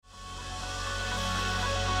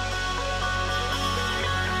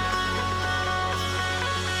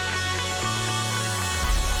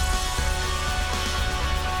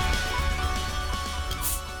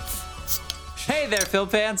there, film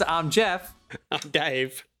fans. I'm Jeff. I'm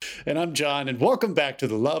Dave. And I'm John, and welcome back to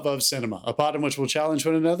The Love of Cinema, a pod in which we'll challenge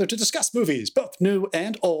one another to discuss movies, both new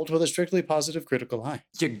and old, with a strictly positive critical eye.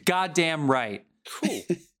 You're goddamn right. Cool.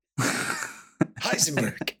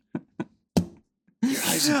 Heisenberg. You're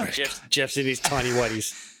Heisenberg. Jeff's in his tiny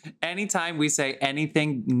whities. Anytime we say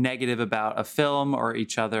anything negative about a film or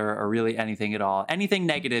each other or really anything at all, anything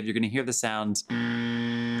negative, you're going to hear the sound.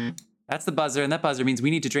 That's the buzzer, and that buzzer means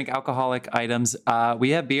we need to drink alcoholic items. We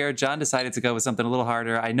have beer. John decided to go with something a little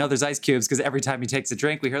harder. I know there's ice cubes because every time he takes a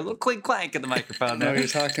drink, we hear a little clink clank in the microphone. What are you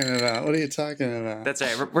talking about? What are you talking about? That's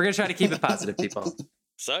right. We're going to try to keep it positive, people.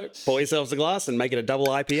 So, pour yourselves a glass and make it a double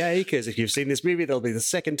IPA, because if you've seen this movie, that'll be the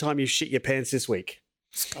second time you shit your pants this week.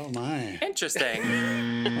 Oh my! Interesting.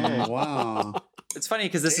 Oh wow! It's funny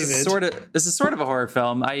because this is sort of a horror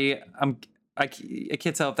film. I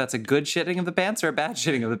can't tell if that's a good shitting of the pants or a bad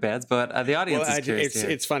shitting of the pants, but the audience is curious.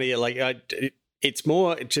 It's funny. It's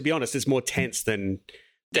more, to be honest, it's more tense than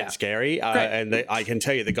scary. And I can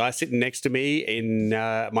tell you, the guy sitting next to me in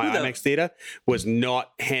my IMAX theater was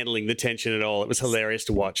not handling the tension at all. It was hilarious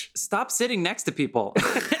to watch. Stop sitting next to people.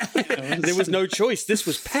 There was no choice. This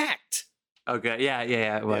was packed. Okay, yeah,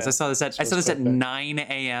 it was. Yeah, I saw this at 9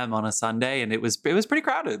 a.m. on a Sunday, and it was pretty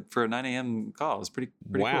crowded for a 9 a.m. call. It was pretty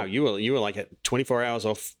wow, cool. you were like at 24 hours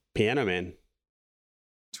off Piano Man.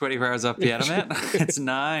 24 hours off Piano Man? It's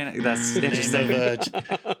 9. That's interesting.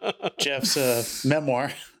 Jeff's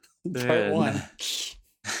memoir, part 1.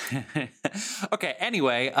 Okay,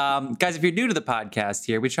 anyway, guys, if you're new to the podcast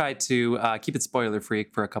here, we try to keep it spoiler free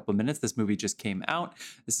for a couple of minutes. This movie just came out.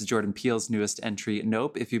 This is Jordan Peele's newest entry,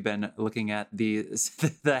 Nope. If you've been looking at the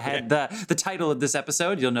title of this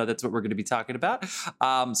episode, you'll know that's what we're going to be talking about.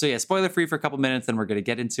 So yeah, spoiler free for a couple minutes, then we're going to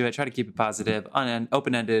get into it. Try to keep it positive, on an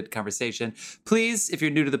open-ended conversation. Please, if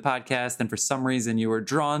you're new to the podcast and for some reason you were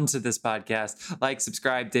drawn to this podcast, like,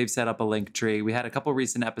 subscribe. Dave set up a link tree. We had a couple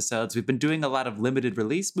recent episodes. We've been doing a lot of limited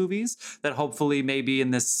release movies that hopefully maybe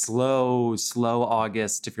in this slow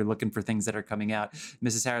August, if you're looking for things that are coming out.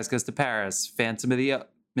 Mrs. Harris Goes to Paris, Phantom of the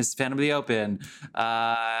Open.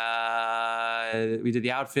 We did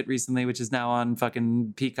The Outfit recently, which is now on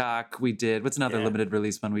fucking Peacock. We did, what's another limited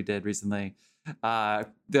release one we did recently?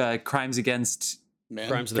 The Crimes Against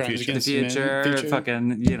Crimes of the Future.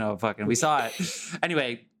 Fucking, we saw it.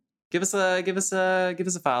 Anyway, give us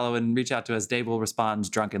a follow and reach out to us. Dave will respond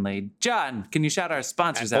drunkenly. John, can you shout our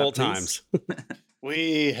sponsors at out, all please? times?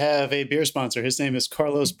 We have a beer sponsor. His name is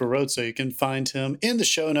Carlos Barroso. You can find him in the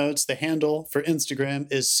show notes. The handle for Instagram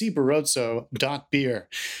is cbarroso.beer.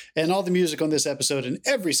 And all the music on this episode and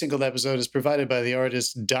every single episode is provided by the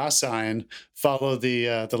artist Dasein. Follow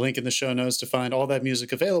the link in the show notes to find all that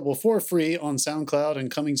music available for free on SoundCloud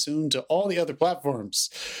and coming soon to all the other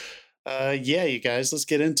platforms. You guys, let's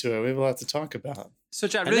get into it. We have a lot to talk about. So,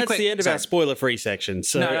 John, And really that's quick. the end of our spoiler-free section.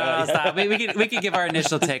 So, No, stop. We can give our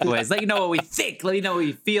initial takeaways. Let you know what we think. Let you know what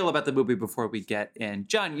we feel about the movie before we get in.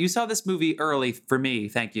 John, you saw this movie early for me,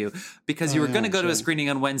 thank you, because you were going to go to a screening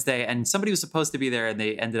on Wednesday, and somebody was supposed to be there, and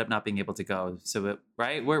they ended up not being able to go. So,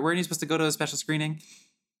 right? Weren't you supposed to go to a special screening?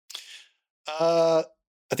 I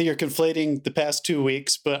think you're conflating the past 2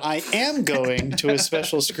 weeks, but I am going to a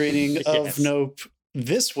special screening of Nope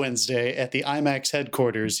this Wednesday at the IMAX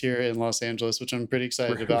headquarters here in Los Angeles, which I'm pretty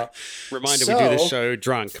excited about. Reminder, we do this show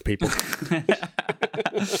drunk, people.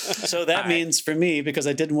 So that means for me, because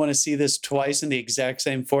I didn't want to see this twice in the exact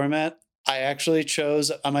same format, I actually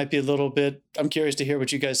chose, I'm curious to hear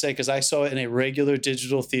what you guys say, because I saw it in a regular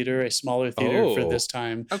digital theater, a smaller theater for this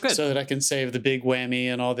time, so that I can save the big whammy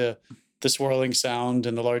and all the swirling sound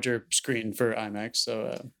and the larger screen for IMAX.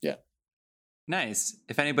 So, yeah. Nice.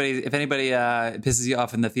 If anybody pisses you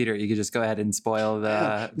off in the theater, you could just go ahead and spoil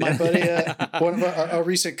the. My buddy, one of our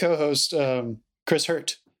recent co-host, Chris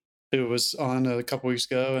Hurt, who was on a couple weeks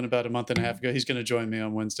ago and about a month and a half ago, he's going to join me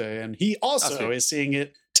on Wednesday, and he also is seeing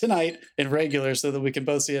it tonight in regular, so that we can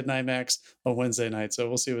both see it in IMAX on Wednesday night. So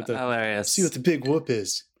we'll see what the big whoop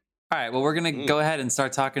is. All right, well, we're going to go ahead and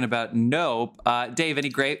start talking about Nope. Dave, any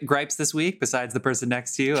gripes this week besides the person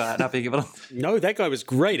next to you not being able to? No, that guy was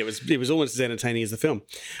great. It was almost as entertaining as the film.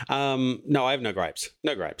 No, I have no gripes.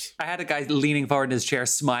 No gripes. I had a guy leaning forward in his chair,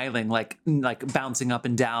 smiling, like bouncing up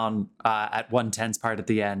and down at 1/10's part at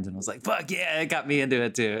the end. And I was like, fuck yeah, it got me into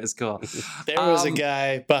it too. It's cool. There was a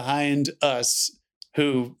guy behind us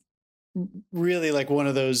who really like one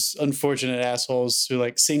of those unfortunate assholes who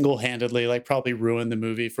like single-handedly like probably ruined the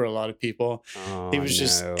movie for a lot of people. He was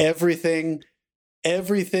just everything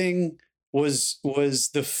was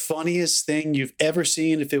the funniest thing you've ever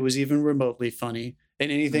seen, if it was even remotely funny,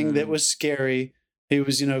 and anything that was scary He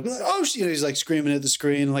was, like, oh, he's like screaming at the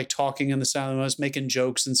screen, like talking in the silent noise, making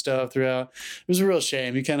jokes and stuff throughout. It was a real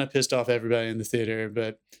shame. He kind of pissed off everybody in the theater,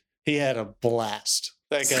 but he had a blast.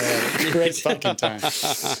 That guy had a great fucking time.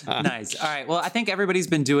 Nice. All right. Well, I think everybody's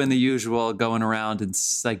been doing the usual, going around and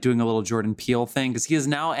like doing a little Jordan Peele thing, because he has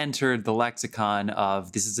now entered the lexicon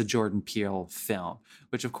of this is a Jordan Peele film,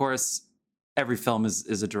 which of course every film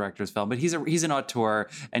is a director's film, but he's an auteur,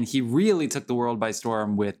 and he really took the world by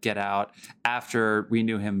storm with Get Out after we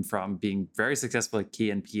knew him from being very successful at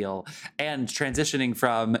Key and Peele and transitioning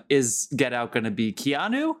from, is Get Out going to be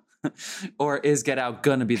Keanu? Or is Get Out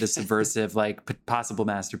gonna be the subversive, like possible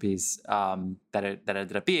masterpiece that it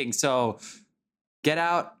ended up being? So, Get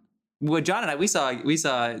Out. Well, John and I we saw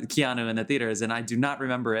Keanu in the theaters, and I do not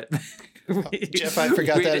remember it. Jeff, I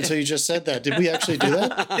forgot that until you just said that. Did we actually do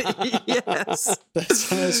that? Yes,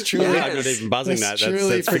 that's truly. Yeah, I'm not even buzzing that.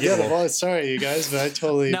 Truly forgettable. Sorry, you guys, but I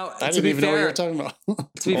didn't even know what you were talking about.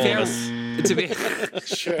 To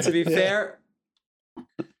be fair.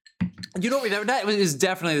 You don't remember that? It was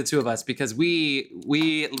definitely the two of us, because we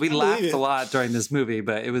laughed a lot during this movie,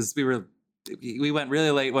 but we went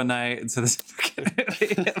really late one night into this movie.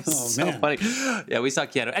 It was so funny. Yeah, we saw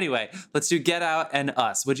Keanu. Anyway, let's do Get Out and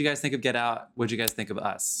Us. What'd you guys think of Get Out? What'd you guys think of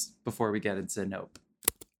Us before we get into Nope?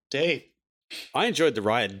 Dave. I enjoyed the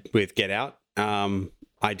ride with Get Out.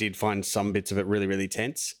 I did find some bits of it really, really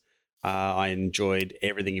tense. I enjoyed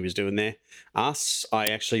everything he was doing there. Us, I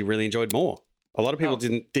actually really enjoyed more. A lot of people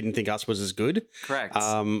didn't think Us was as good. Correct.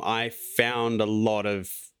 I found a lot of,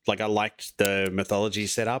 I liked the mythology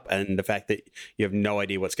setup and the fact that you have no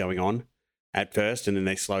idea what's going on at first, and then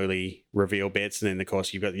they slowly reveal bits, and then of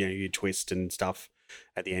course you've got your twist and stuff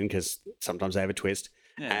at the end, because sometimes they have a twist.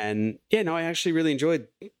 Yeah. And I actually really enjoyed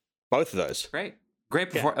both of those. Great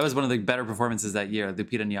performance. It was one of the better performances that year.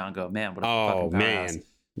 Lupita Nyong'o, man, what a fucking powerhouse. Man.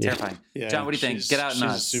 Terrifying. Yeah, John, what do you think? Get Out and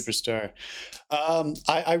Us. She's a superstar.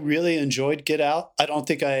 I really enjoyed Get Out. I don't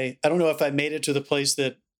know if I made it to the place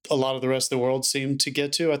that a lot of the rest of the world seemed to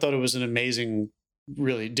get to. I thought it was an amazing,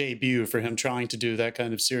 really, debut for him trying to do that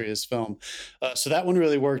kind of serious film. So that one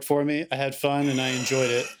really worked for me. I had fun and I enjoyed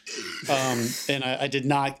it. And I did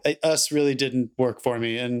not, Us really didn't work for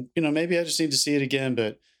me. And, maybe I just need to see it again,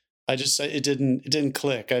 but it didn't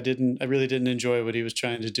click. I really didn't enjoy what he was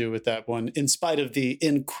trying to do with that one, in spite of the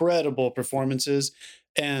incredible performances,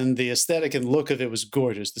 and the aesthetic and look of it was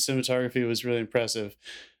gorgeous. The cinematography was really impressive.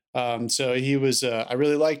 So he was, I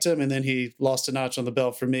really liked him, and then he lost a notch on the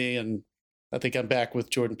belt for me. And I think I'm back with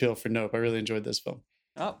Jordan Peele for Nope. I really enjoyed this film.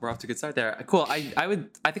 Oh, we're off to a good start there. Cool. I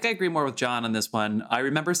think I agree more with John on this one. I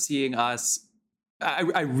remember seeing Us.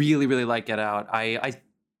 I really, really like Get Out.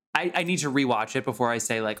 I need to rewatch it before I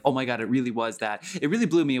say oh my God, it really was that. It really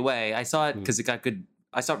blew me away. I saw it because it got good.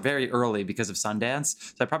 I saw it very early because of Sundance.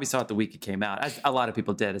 So I probably saw it the week it came out. A lot of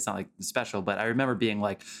people did. It's not special, but I remember being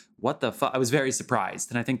what the fuck? I was very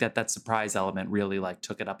surprised. And I think that surprise element really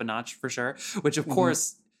took it up a notch for sure, which of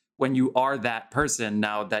course, when you are that person,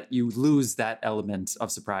 now that you lose that element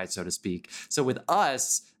of surprise, so to speak. So with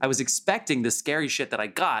Us, I was expecting the scary shit that I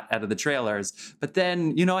got out of the trailers, but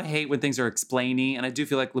then, I hate when things are explaining, and I do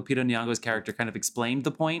feel like Lupita Nyong'o's character kind of explained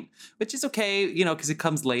the point, which is okay, because it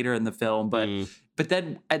comes later in the film, but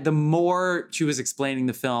then the more she was explaining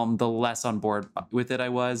the film, the less on board with it I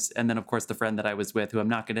was. And then, of course, the friend that I was with, who I'm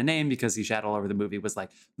not going to name because he shat all over the movie, was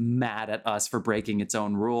mad at Us for breaking its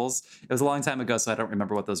own rules. It was a long time ago, so I don't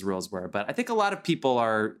remember what those rules were. But I think a lot of people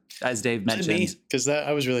are, as Dave mentioned, because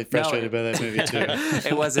I was really frustrated by that movie too.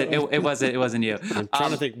 It wasn't you. I'm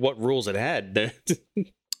trying to think what rules it had.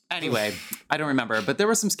 Anyway, I don't remember, but there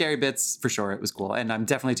were some scary bits for sure. It was cool, and I'm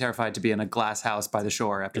definitely terrified to be in a glass house by the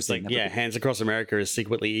shore after seeing that. Hands Across America is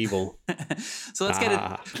secretly evil. So let's get it.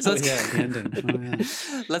 So let's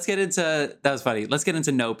get into. That was funny. Let's get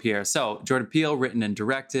into Nope here. So Jordan Peele, written and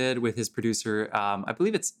directed with his producer. I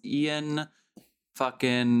believe it's Ian.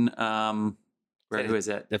 Fucking. Who is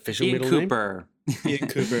it? Official Ian middle Cooper. name? Ian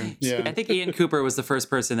Cooper. Yeah. I think Ian Cooper was the first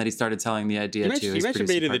person that he started telling the idea to. You mentioned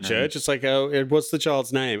being in the church. It's what's the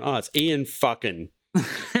child's name? Oh, it's Ian fucking.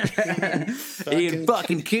 Ian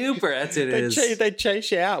fucking Cooper. That's it. They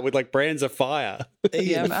chase you out with brands of fire.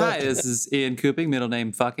 Hi, this is Ian Cooping, middle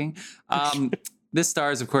name fucking. This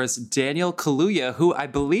stars, of course, Daniel Kaluuya, who I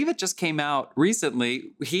believe it just came out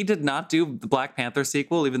recently. He did not do the Black Panther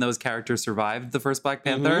sequel, even though his character survived the first Black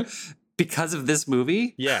Panther, because of this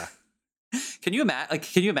movie. Yeah. Can you imagine? Like,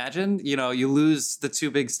 can you imagine? You know, you lose the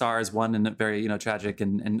two big stars, one in a very tragic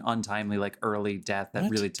and untimely early death that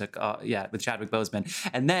really took with Chadwick Boseman,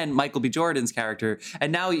 and then Michael B. Jordan's character,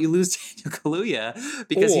 and now you lose Daniel Kaluuya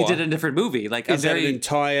because he did a different movie. Like, is that an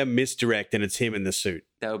entire misdirect and it's him in the suit?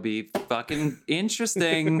 That would be fucking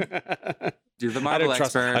interesting. You're the Marvel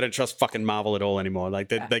expert. I don't trust fucking Marvel at all anymore. Like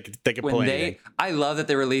they could pull anything. I love that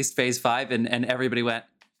they released Phase 5 and everybody went,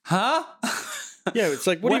 huh? Yeah, it's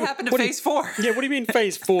like what happened to Phase 4? Yeah, what do you mean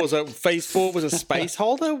Phase 4? So Phase 4 was a space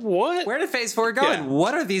holder? What? Where did Phase 4 go? And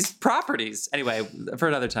what are these properties? Anyway, for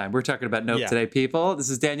another time, we're talking about Nope today, people. This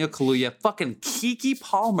is Daniel Kaluuya, fucking Keke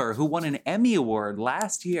Palmer, who won an Emmy Award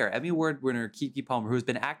last year. Emmy Award winner Keke Palmer, who's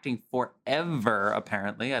been acting forever,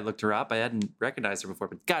 apparently. I looked her up. I hadn't recognized her before,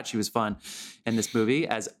 but God, she was fun in this movie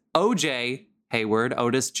as OJ Hayward.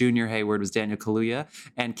 Otis Jr. Hayward was Daniel Kaluuya,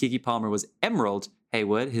 and Keke Palmer was Emerald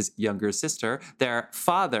Haywood, his younger sister. Their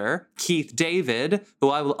father, Keith David, who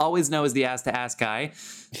I will always know as the ass-to-ass guy.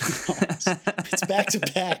 It's back to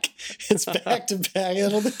back. It's back to back. I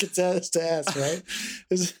don't think it's ass-to-ass, right?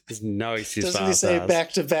 No excuse. Doesn't he say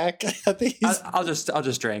back to back? I think he's. I'll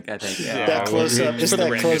just drink. I think that close up. Just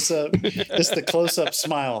that close up. Just the close up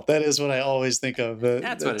smile. That is what I always think of.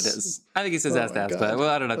 That's what it is. I think he says ass-to-ass, but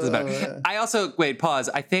I don't know. It doesn't matter. I also pause.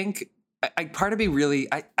 I think. Part of me really,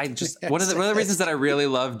 I just one of the reasons that I really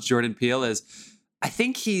love Jordan Peele is I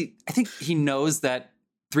think he knows that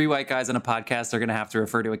three white guys on a podcast are going to have to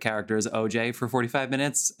refer to a character as OJ for 45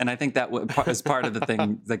 minutes, and I think that was part of the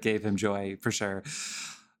thing that gave him joy for sure.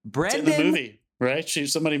 Brendan, it's in the movie, right?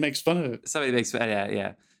 Somebody makes fun of it. Somebody makes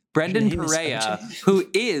yeah. Brendan Pereira, who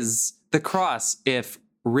is the cross if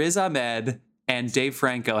Riz Ahmed and Dave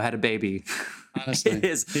Franco had a baby. Honestly, it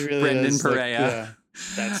is really Brendan Pereira.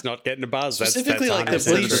 That's not getting a buzz. Specifically, that's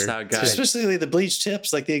like especially the bleach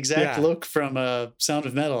tips, like the exact look from Sound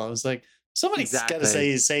of Metal. I was like, somebody's got to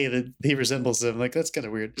say that he resembles him. Like, that's kind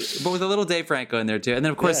of weird. But with a little Dave Franco in there too, and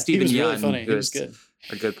then of course Stephen Yeun, really funny. He was good.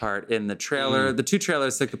 A good part in the trailer. The two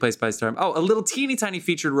trailers took the place by storm. Oh, a little teeny tiny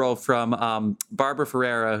featured role from Barbara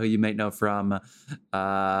Ferreira, who you might know from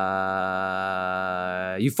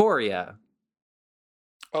Euphoria.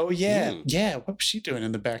 Oh yeah, yeah. What was she doing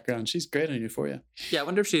in the background? She's great on Euphoria. Yeah, I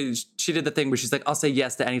wonder if she did the thing where she's like, "I'll say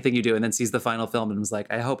yes to anything you do," and then sees the final film and was like,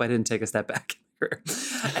 "I hope I didn't take a step back."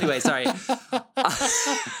 Anyway, sorry.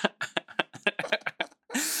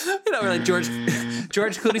 We're like George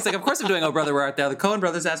Clooney's like, "Of course I'm doing Oh Brother Where Art Thou?" The Coen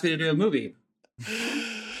brothers asked me to do a movie.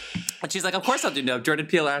 And she's like, of course I'll do no. Jordan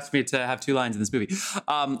Peele asked me to have 2 lines in this movie.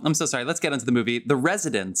 I'm so sorry. Let's get into the movie. The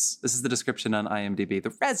residents. This is the description on IMDb.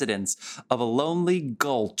 The residents of a lonely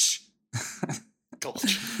gulch.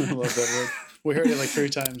 Gulch. I love that word. We heard it like 3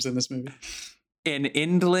 times in this movie. In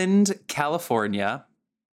Inland, California,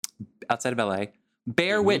 outside of LA,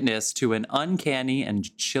 bear witness to an uncanny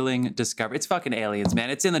and chilling discovery. It's fucking aliens,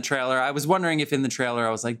 man. It's in the trailer. I was wondering if in the trailer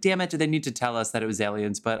I was like, damn it, did they need to tell us that it was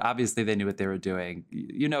aliens? But obviously they knew what they were doing.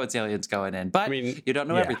 You know it's aliens going in, but you don't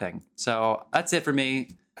know everything. So that's it for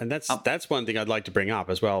me. And that's one thing I'd like to bring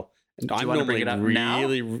up as well. Do you want to bring it up now?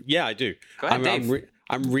 Yeah, I do. Go ahead, Dave.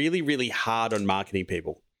 I'm really, really hard on marketing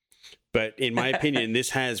people. But in my opinion,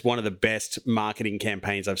 this has one of the best marketing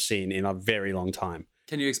campaigns I've seen in a very long time.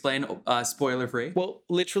 Can you explain spoiler free? Well,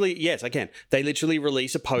 literally, yes, I can. They literally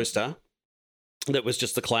release a poster that was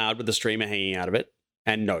just the cloud with the streamer hanging out of it,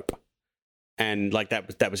 and Nope. And like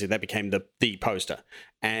that was it. That became the poster.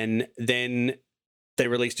 And then they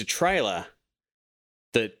released a trailer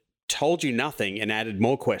that told you nothing and added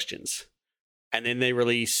more questions. And then they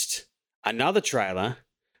released another trailer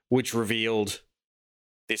which revealed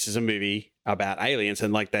this is a movie about aliens,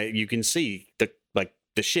 and like you can see the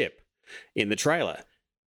ship in the trailer.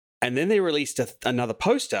 And then they released another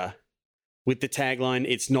poster with the tagline,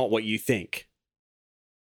 "It's not what you think."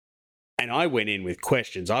 And I went in with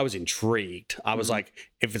questions. I was intrigued. I was like,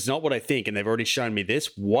 if it's not what I think, and they've already shown me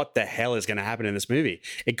this, what the hell is going to happen in this movie?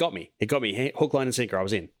 It got me. Hook, line, and sinker. I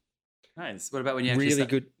was in. Nice. What about when you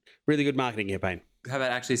actually really good marketing campaign. How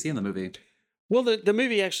about actually seeing the movie? Well, the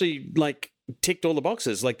movie actually ticked all the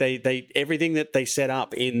boxes. Like they everything that they set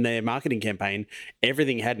up in their marketing campaign,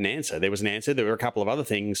 everything had an answer. There was an answer. There were a couple of other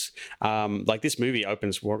things. Like this movie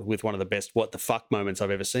opens with one of the best "what the fuck" moments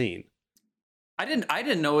I've ever seen. I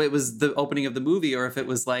didn't know it was the opening of the movie, or if it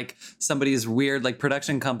was like somebody's weird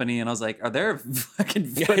production company, and I was like, are their fucking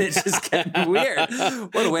footage just getting weird?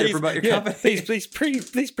 What a way to promote your company. These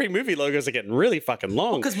pre-movie logos are getting really fucking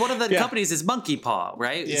long. Because one of the companies is Monkey Paw,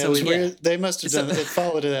 right? Yeah, so they must have done it. They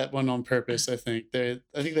followed that one on purpose, I think. I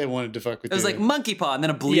think they wanted to fuck with it. It was like Monkey Paw, and then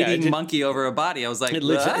a bleeding monkey over a body. I was like,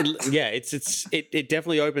 it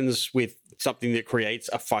definitely opens with something that creates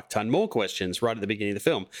a fuck ton more questions right at the beginning of the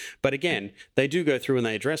film. But again, they do go through and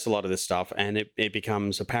they address a lot of this stuff, and it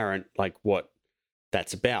becomes apparent like what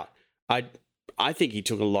that's about. I think he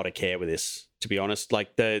took a lot of care with this, to be honest.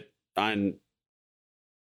 Like it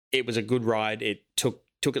was a good ride. It took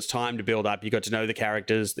its time to build up. You got to know the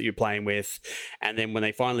characters that you're playing with, and then when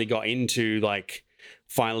they finally got into like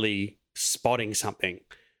finally spotting something,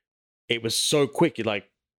 it was so quick. You're like,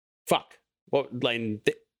 fuck. What? Like,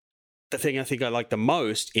 the thing I think I like the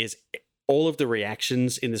most is all of the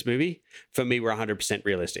reactions in this movie for me were 100%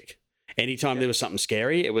 realistic. Anytime there was something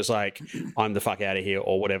scary, it was like, I'm the fuck out of here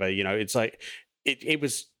or whatever. You know, it's like it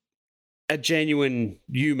was a genuine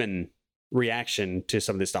human reaction to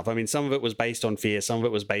some of this stuff. I mean, some of it was based on fear, some of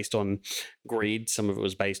it was based on greed, some of it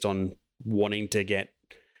was based on wanting to get,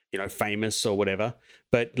 you know, famous or whatever.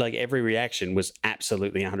 But like every reaction was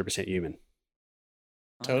absolutely 100% human.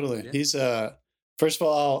 Totally. He's first of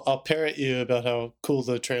all, I'll parrot you about how cool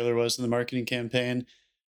the trailer was in the marketing campaign.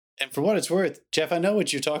 And for what it's worth, Jeff, I know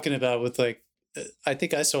what you're talking about with like, I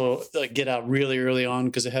think I saw like Get Out really early on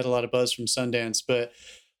because it had a lot of buzz from Sundance, but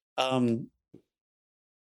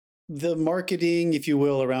the marketing, if you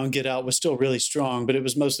will, around Get Out was still really strong, but it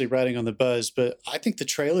was mostly riding on the buzz. But I think the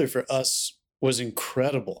trailer for Us was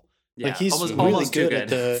incredible. Yeah, like he's almost really too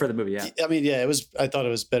good at for the movie. Yeah, I mean, yeah, it was. I thought it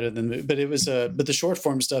was better than, but it was. But the short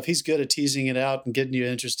form stuff, he's good at teasing it out and getting you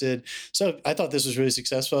interested. So I thought this was really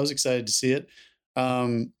successful. I was excited to see it.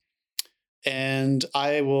 And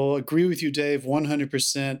I will agree with you, Dave,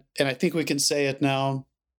 100%. And I think we can say it now.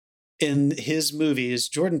 In his movies,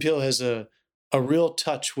 Jordan Peele has a real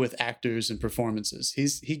touch with actors and performances.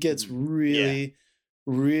 He gets really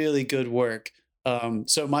good work.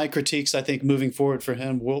 So my critiques, I think, moving forward for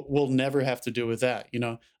him will never have to do with that. You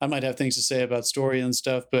know, I might have things to say about story and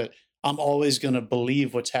stuff, but I'm always going to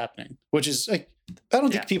believe what's happening, which is like, I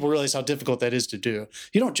don't think people realize how difficult that is to do.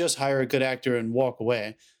 You don't just hire a good actor and walk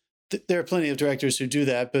away. There are plenty of directors who do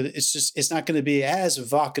that, but it's not going to be as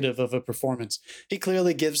evocative of a performance. He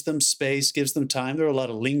clearly gives them space, gives them time. There are a lot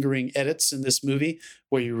of lingering edits in this movie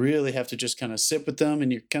where you really have to just kind of sit with them and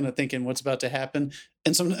you're kind of thinking what's about to happen.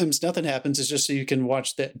 And sometimes nothing happens. It's just so you can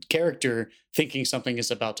watch that character thinking something is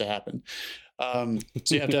about to happen. So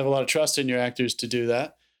you have to have a lot of trust in your actors to do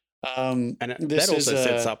that. And that also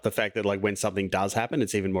sets up the fact that like when something does happen,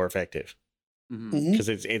 it's even more effective. Because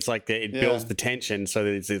it's like it builds the tension, so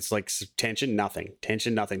that it's like tension, nothing,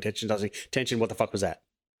 tension, nothing, tension, nothing, tension. What the fuck was that?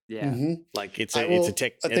 Yeah, like it's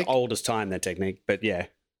an oldest time, that technique. But yeah,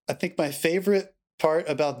 I think my favorite part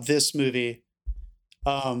about this movie,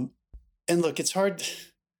 and look, it's hard.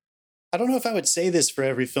 I don't know if I would say this for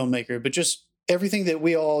every filmmaker, but just everything that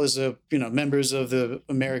we all, as members of the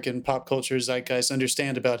American pop culture zeitgeist,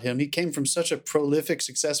 understand about him. He came from such a prolific,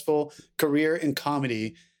 successful career in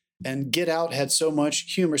comedy. And Get Out had so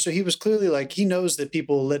much humor. So he was clearly like, he knows that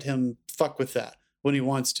people let him fuck with that when he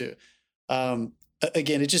wants to.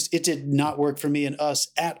 Again, it did not work for me and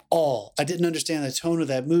Us at all. I didn't understand the tone of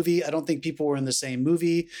that movie. I don't think people were in the same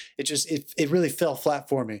movie. It really fell flat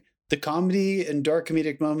for me. The comedy and dark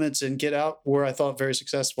comedic moments in Get Out were, I thought, very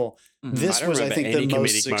successful. This was, I think, the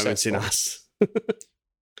most successful. Moments in Us.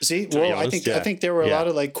 See, well, I think there were a lot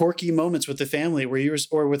of like quirky moments with the family where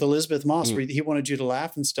or with Elizabeth Moss where he wanted you to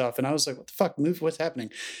laugh and stuff. And I was like, what the fuck, what's happening?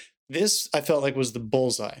 This, I felt like, was the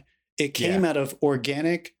bullseye. It came out of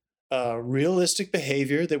organic, realistic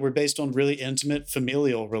behavior that were based on really intimate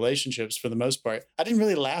familial relationships for the most part. I didn't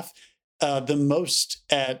really laugh the most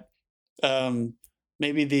at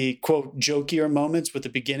maybe the quote jokier moments with the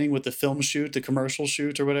beginning with the film shoot, the commercial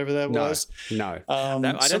shoot or whatever that was. No, I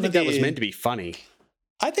don't think that was meant to be funny.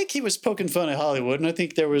 I think he was poking fun at Hollywood, and I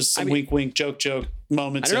think there was some wink, joke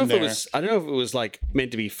moments in there. I don't know if it was like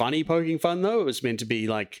meant to be funny poking fun, though. It was meant to be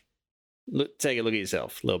like, take a look at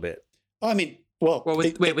yourself a little bit. I mean, with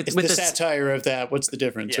the satire of that, what's the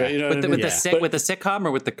difference, right? You know with the sitcom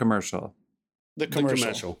or with the commercial? The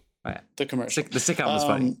commercial. The commercial. The sitcom was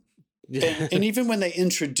funny. And even when they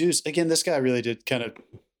introduced, again, this guy really did kind of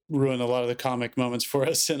ruin a lot of the comic moments for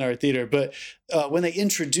us in our theater, but when they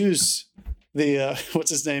introduce the what's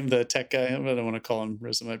his name, the tech guy, I don't want to call him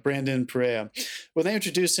Brandon Perea, when they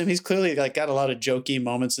introduced him, he's clearly like got a lot of jokey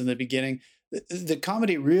moments in the beginning. The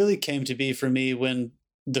comedy really came to be for me when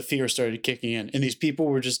the fear started kicking in and these people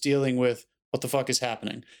were just dealing with what the fuck is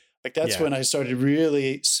happening. Like that's when I started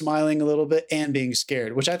really smiling a little bit and being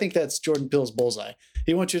scared, which I think that's Jordan Peele's bullseye.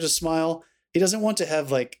 He wants you to smile. He doesn't want to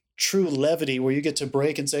have like true levity where you get to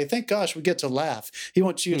break and say, thank gosh we get to laugh. He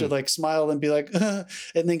wants you to like smile and be like, and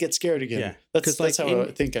then get scared again. Yeah. That's how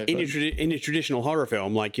I think in a traditional horror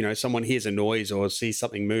film, like, you know, someone hears a noise or sees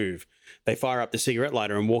something move, they fire up the cigarette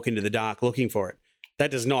lighter and walk into the dark looking for it.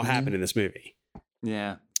 That does not happen in this movie.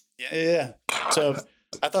 Yeah. So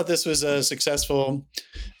I thought this was successful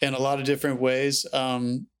in a lot of different ways.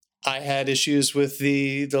 I had issues with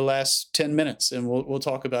the last 10 minutes, and we'll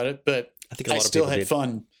talk about it, but I think a lot of still people had did.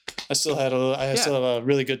 fun. I still had a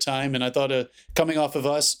really good time, and I thought coming off of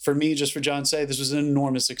Us, for me, just for John Say, this was an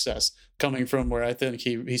enormous success coming from where I think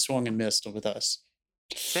he swung and missed with Us.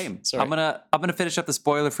 Same. Sorry. I'm gonna finish up the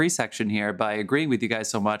spoiler-free section here by agreeing with you guys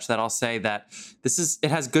so much that I'll say that it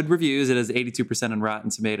has good reviews. It has 82% on Rotten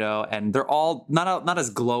Tomato, and they're all not as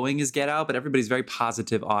glowing as Get Out, but everybody's very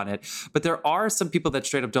positive on it. But there are some people that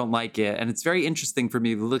straight up don't like it, and it's very interesting for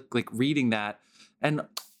me to look like reading that, and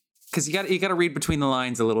because you got to read between the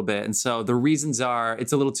lines a little bit. And so the reasons are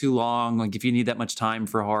it's a little too long. Like if you need that much time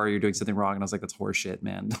for horror, you're doing something wrong. And I was like, that's horseshit,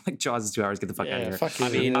 man. Like Jaws is 2 hours. Get the fuck out of here. Fuck you. I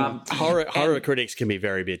mean, horror critics can be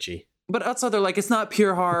very bitchy. But also they're like, it's not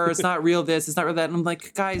pure horror. It's not real this. It's not real that. And I'm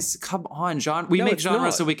like, guys, come on, genre. We make genre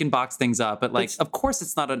not. so we can box things up. But like, of course,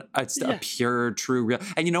 it's not a pure, true, real.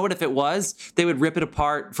 And you know what? If it was, they would rip it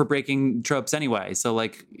apart for breaking tropes anyway. So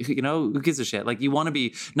like, you know, who gives a shit? Like, you want to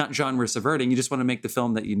be not genre subverting. You just want to make the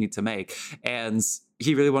film that you need to make. And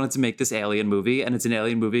he really wanted to make this alien movie, and it's an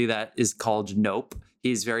alien movie that is called Nope.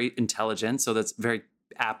 He's very intelligent, so that's very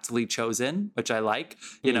aptly chosen, which I like,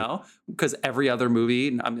 you know, because every other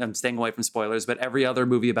movie, I'm staying away from spoilers, but every other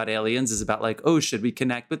movie about aliens is about like, oh, should we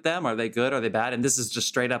connect with them? Are they good? Are they bad? And this is just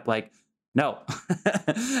straight up like, no,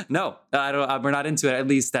 no, we're not into it. At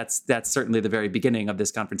least that's certainly the very beginning of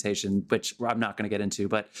this confrontation, which I'm not going to get into,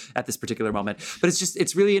 but at this particular moment. But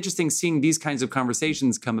it's really interesting seeing these kinds of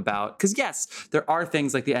conversations come about, because yes, there are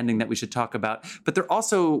things like the ending that we should talk about, but there are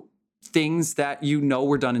also things that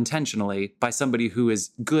were done intentionally by somebody who is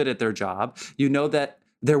good at their job. You know that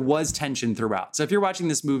there was tension throughout. So if you're watching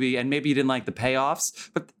this movie and maybe you didn't like the payoffs,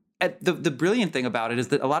 but the brilliant thing about it is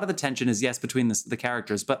that a lot of the tension is, yes, between the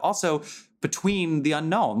characters, but also between the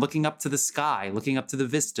unknown, looking up to the sky, looking up to the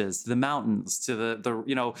vistas, to the mountains, to the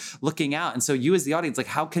you know, looking out. And so you as the audience, like,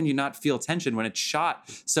 how can you not feel tension when it's shot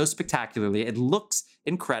so spectacularly? It looks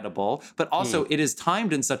incredible, but also it is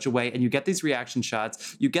timed in such a way, and you get these reaction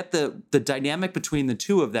shots. You get the dynamic between the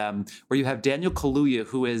two of them, where you have Daniel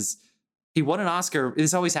Kaluuya, he won an Oscar.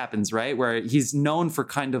 This always happens, right? Where he's known for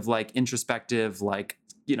kind of like introspective, like,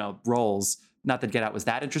 you know, roles. Not that Get Out was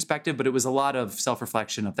that introspective, but it was a lot of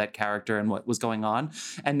self-reflection of that character and what was going on.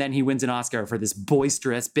 And then he wins an Oscar for this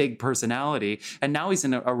boisterous, big personality. And now he's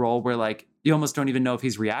in a role where, like, you almost don't even know if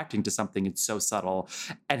he's reacting to something. It's so subtle.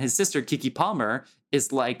 And his sister, Keke Palmer,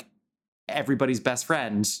 is like everybody's best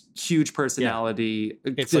friend, huge personality.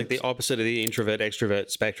 Yeah. It's like the opposite of the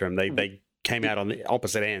introvert-extrovert spectrum. They came out on the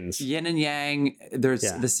opposite ends. Yin and yang. There's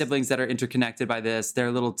the siblings that are interconnected by this. Their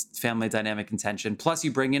little family dynamic and tension. Plus,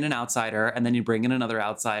 you bring in an outsider, and then you bring in another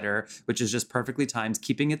outsider, which is just perfectly timed,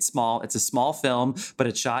 keeping it small. It's a small film, but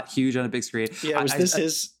it's shot huge on a big screen. Yeah,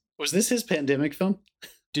 was this his pandemic film?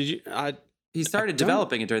 Did you? He started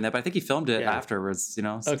developing it during that, but I think he filmed it afterwards. You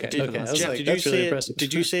know. So Okay. Did you see it?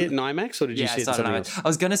 Did you see it in IMAX or did you see it in something else? I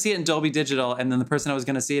was going to see it in Dolby Digital, and then the person I was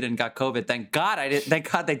going to see it in got COVID. Thank God I did.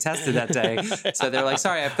 Thank God they tested that day. So they're like,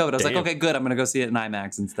 "Sorry, I have COVID." I was like, "Okay, good. I'm going to go see it in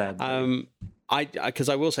IMAX instead." Because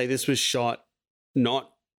I will say this was shot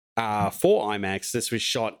not for IMAX. This was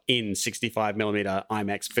shot in 65mm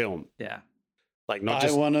IMAX film. Yeah. Like not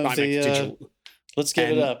just one of IMAX the digital. Let's give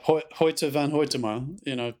it up. Hoyte van Hoytema,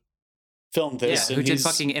 you know, filmed this. Yeah, who did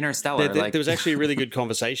fucking Interstellar. There was actually a really good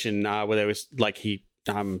conversation where there was like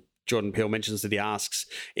Jordan Peele mentions that he asks,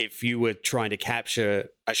 if you were trying to capture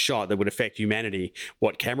a shot that would affect humanity,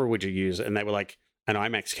 what camera would you use? And they were like, an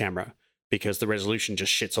IMAX camera, because the resolution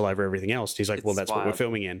just shits all over everything else. He's like, well, that's what we're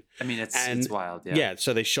filming in. I mean, it's wild. Yeah. Yeah.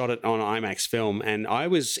 So they shot it on IMAX film, and I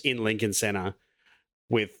was in Lincoln Center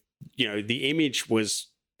with, you know, the image was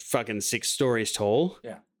fucking 6 stories tall.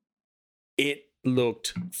 Yeah. It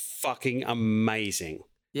looked fucking amazing.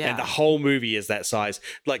 Yeah. And the whole movie is that size.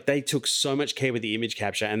 Like, they took so much care with the image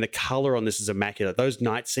capture, and the color on this is immaculate. Those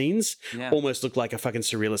night scenes almost look like a fucking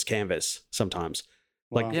surrealist canvas sometimes.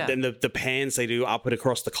 Like, then the pans they do up and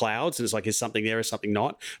across the clouds, and it's like, is something there, is something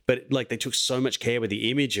not? But like, they took so much care with the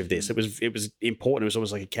image of this. It was important. It was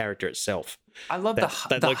almost like a character itself. I love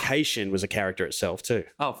that location was a character itself too.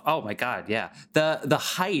 Oh my God, yeah. The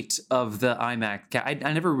height of the IMAX, I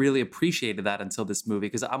never really appreciated that until this movie,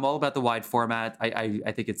 because I'm all about the wide format.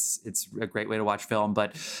 I think it's a great way to watch film.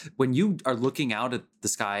 But when you are looking out at the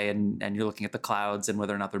sky and you're looking at the clouds and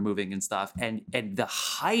whether or not they're moving and stuff, and the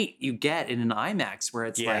height you get in an IMAX, where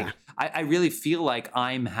it's like I really feel like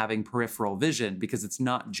I'm having peripheral vision, because it's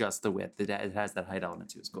not just the width; it has that height element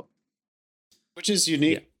too. It's cool, which is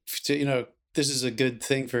unique. To, this is a good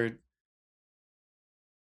thing for.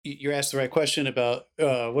 You're asked the right question about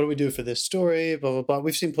what do we do for this story, blah, blah, blah.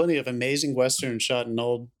 We've seen plenty of amazing Westerns shot in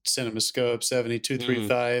old CinemaScope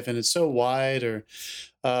 7235, and it's so wide, or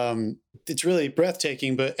it's really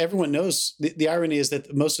breathtaking, but everyone knows the irony is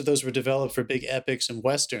that most of those were developed for big epics and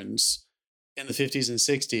Westerns in the 50s and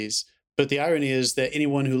 60s. But the irony is that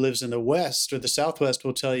anyone who lives in the West or the Southwest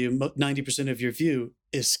will tell you 90% of your view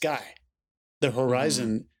is sky. The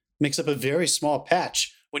horizon makes up a very small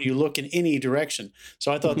patch when you look in any direction.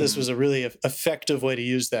 So I thought this was a really effective way to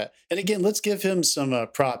use that. And again, let's give him some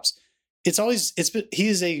props. He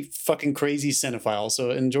is a fucking crazy cinephile.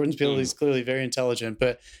 So, and Jordan Peele is clearly very intelligent,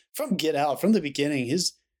 but from Get Out, from the beginning,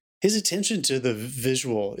 his attention to the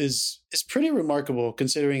visual is pretty remarkable,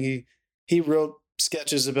 considering he wrote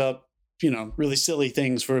sketches about, really silly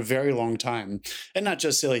things for a very long time. And not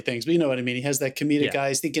just silly things, but you know what I mean? He has that comedic eye.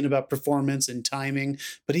 He's thinking about performance and timing,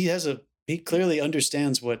 but he clearly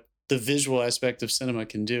understands what the visual aspect of cinema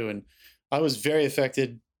can do. And I was very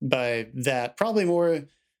affected by that. Probably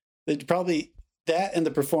that and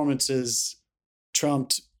the performances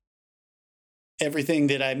trumped everything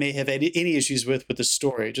that I may have had any issues with the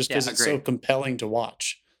story, just because it's so compelling to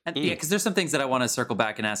watch. And because there's some things that I want to circle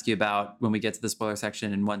back and ask you about when we get to the spoiler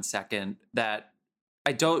section in 1 second that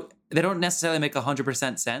they don't necessarily make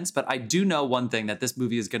 100% sense, but I do know one thing, that this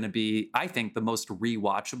movie is going to be, I think, the most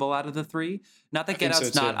rewatchable out of the three. Not that Get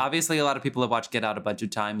Out's not. Obviously, a lot of people have watched Get Out a bunch of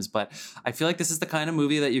times, but I feel like this is the kind of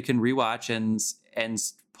movie that you can rewatch and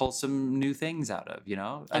pull some new things out of,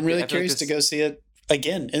 I'm really curious to go see it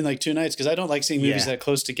again in like 2 nights, because I don't like seeing movies that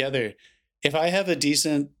close together. If I have a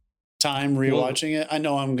decent time rewatching it, I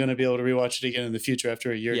know I'm going to be able to rewatch it again in the future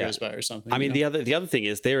after a year goes by or something. I mean, the other thing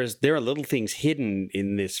is there are little things hidden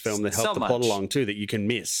in this film that help the plot along too, that you can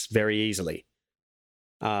miss very easily.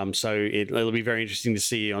 So it'll be very interesting to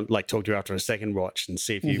see, talk to you after a second watch and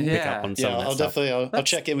see if you pick up on some of that stuff. I'll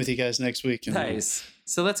check in with you guys next week. Nice.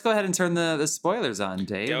 So let's go ahead and turn the spoilers on,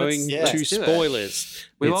 Dave. Going to spoilers.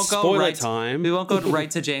 We won't go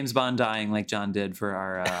right to James Bond dying like John did for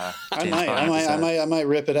our I might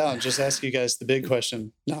rip it out and just ask you guys the big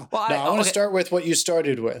question. I want to start with what you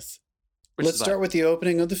started with. Let's start with the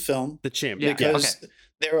opening of the film. The chimp. Because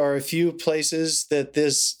there are a few places that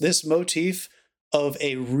this motif of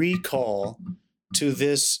a recall to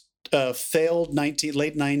this failed late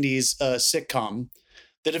 90s sitcom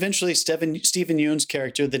that eventually Stephen Yeun's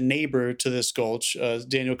character, the neighbor to this gulch,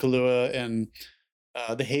 Daniel Kaluuya, and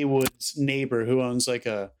the Haywood's neighbor, who owns like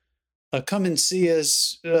a come and see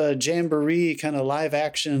us jamboree kind of live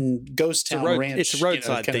action ghost town ranch. It's a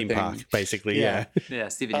roadside theme park, basically. Yeah.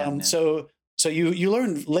 Stephen Yeun. So you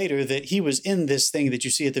learn later that he was in this thing that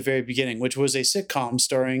you see at the very beginning, which was a sitcom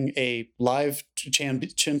starring a live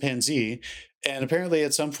chimpanzee. And apparently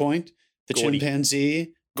at some point, the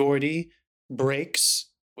chimpanzee, Gordy, breaks,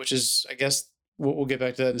 which is, I guess, we'll get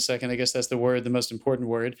back to that in a second. I guess that's the most important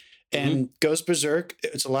word, and goes berserk.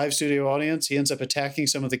 It's a live studio audience. He ends up attacking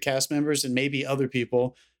some of the cast members and maybe other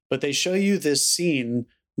people. But they show you this scene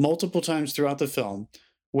multiple times throughout the film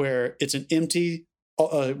where it's an empty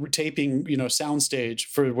taping, soundstage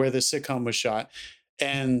for where the sitcom was shot.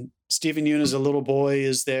 And Stephen Yeun as a little boy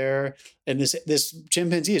is there. And this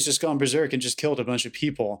chimpanzee has just gone berserk and just killed a bunch of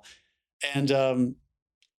people. And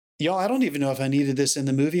y'all, I don't even know if I needed this in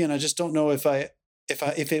the movie. And I just don't know if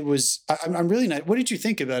it was, I'm really not, what did you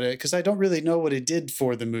think about it? Because I don't really know what it did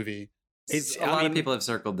for the movie. A lot of people have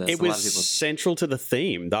circled this. It was central to the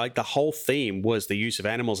theme. The whole theme was the use of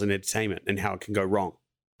animals in entertainment and how it can go wrong.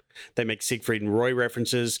 They make Siegfried and Roy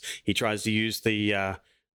references. He tries to use the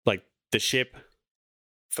ship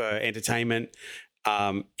for entertainment.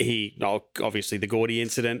 Obviously the Gordy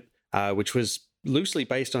incident, which was loosely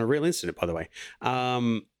based on a real incident, by the way.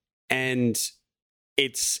 And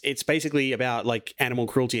it's basically about like animal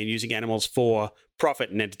cruelty and using animals for profit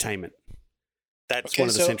and entertainment. That's one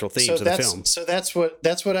of the central themes of the film. So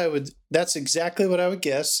that's exactly what I would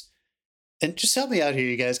guess. And just help me out here,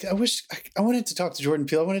 you guys. I wanted to talk to Jordan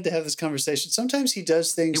Peele. I wanted to have this conversation. Sometimes he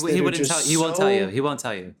does things he won't tell you. He won't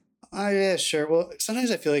tell you. Yeah, sure. Well, sometimes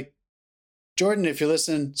I feel like Jordan, if you're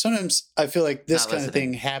listening, sometimes I feel like this Not kind of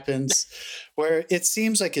thing happens where it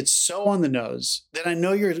seems like it's so on the nose that I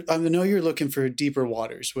know you're looking for deeper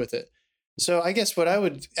waters with it. So I guess what I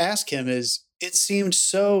would ask him is, it seemed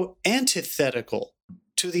so antithetical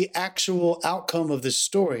to the actual outcome of the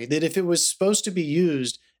story that if it was supposed to be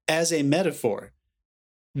used as a metaphor,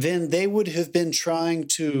 then they would have been trying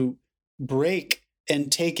to break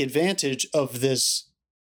and take advantage of this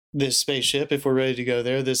spaceship, if we're ready to go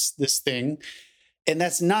there, this thing. And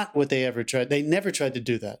that's not what they ever tried. They never tried to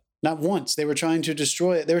do that. Not once. They were trying to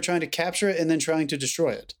destroy it. They were trying to capture it and then trying to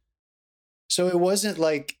destroy it. So it wasn't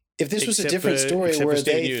like, if this was a different story where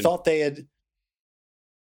they thought they had...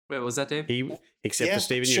 Wait, what was that, Dave? For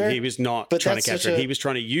Steven Yeun, he was not trying to capture it. He was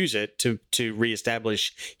trying to use it to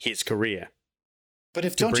reestablish his career.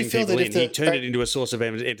 But don't you feel that if he turned it into a source of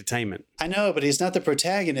entertainment? I know, but he's not the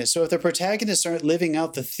protagonist. So if the protagonists aren't living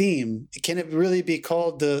out the theme, can it really be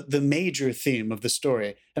called the major theme of the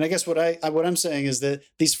story? And I guess what I'm saying is that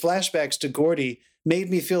these flashbacks to Gordy made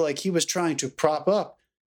me feel like he was trying to prop up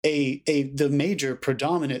the major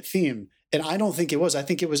predominant theme, and I don't think it was. I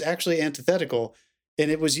think it was actually antithetical, and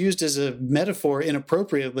it was used as a metaphor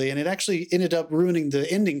inappropriately, and it actually ended up ruining the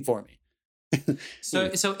ending for me. So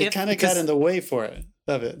it kind of got in the way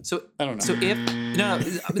of it. So I don't know. So if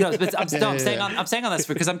I'm saying on this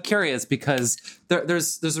because I'm curious, because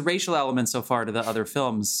there's a racial element so far to the other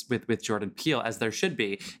films with Jordan Peele, as there should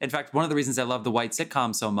be. In fact, one of the reasons I love the white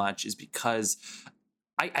sitcom so much is because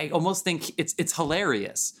I almost think it's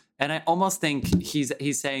hilarious. And I almost think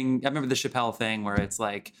he's saying, I remember the Chappelle thing where it's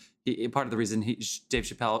like, part of the reason Dave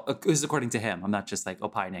Chappelle, this is according to him, I'm not just like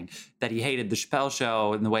opining, that he hated the Chappelle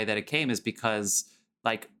show and the way that it came is because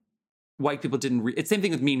like white people didn't it's same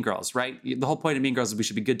thing with Mean Girls, right? The whole point of Mean Girls is we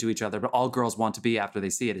should be good to each other, but all girls want to be after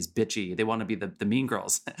they see it is bitchy. They want to be the mean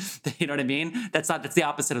girls. You know what I mean? That's the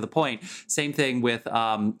opposite of the point. Same thing with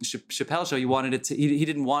Chappelle show. You wanted it to, he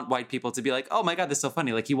didn't want white people to be like, oh my God, this is so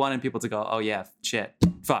funny. Like he wanted people to go, oh yeah, shit,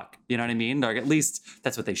 fuck. You know what I mean? Or at least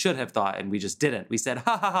that's what they should have thought. And we just didn't. We said,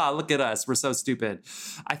 ha ha ha, look at us. We're so stupid.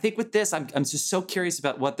 I think with this, I'm just so curious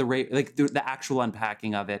about what the actual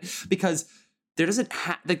unpacking of it, because there doesn't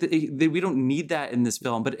we don't need that in this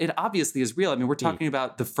film, but it obviously is real. I mean, we're talking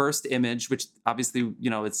about the first image, which obviously, you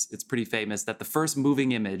know, it's pretty famous that the first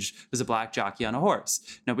moving image was a black jockey on a horse.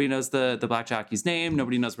 Nobody knows the black jockey's name.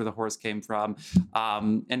 Nobody knows where the horse came from.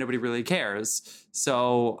 And nobody really cares.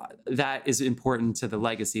 So that is important to the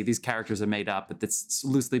legacy. These characters are made up, but it's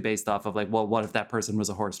loosely based off of like, well, what if that person was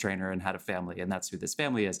a horse trainer and had a family? And that's who this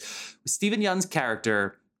family is. Steven Yeun's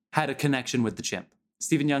character had a connection with the chimp.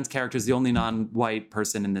 Steven Yeun's character is the only non-white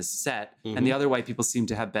person in this set, and the other white people seem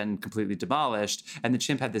to have been completely demolished. And the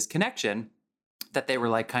chimp had this connection that they were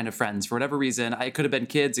like kind of friends for whatever reason. It could have been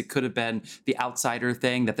kids. It could have been the outsider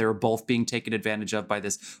thing that they were both being taken advantage of by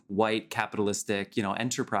this white capitalistic, you know,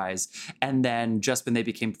 enterprise. And then just when they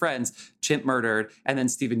became friends, chimp murdered. And then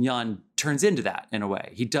Steven Yeun turns into that in a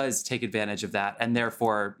way. He does take advantage of that. And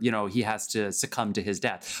therefore, you know, he has to succumb to his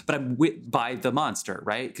death. But I'm by the monster,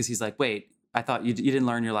 right? Because he's like, wait, I thought you didn't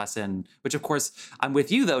learn your lesson, which of course I'm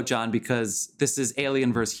with you though, John, because this is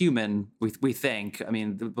alien versus human. We think, I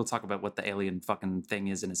mean, we'll talk about what the alien fucking thing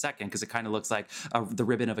is in a second, because it kind of looks like the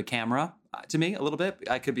ribbon of a camera to me a little bit.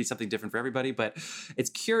 It could be something different for everybody, but it's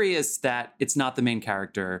curious that it's not the main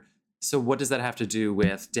character. So what does that have to do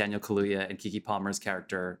with Daniel Kaluuya and Keke Palmer's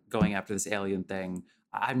character going after this alien thing?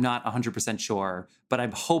 I'm not 100% sure, but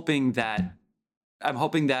I'm hoping that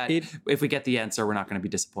if we get the answer, we're not going to be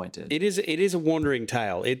disappointed. It is a wandering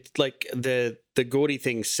tale. It's like the Gordy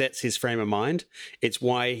thing sets his frame of mind. It's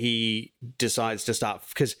why he decides to start,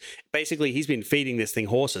 because basically he's been feeding this thing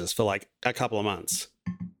horses for like a couple of months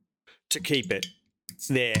to keep it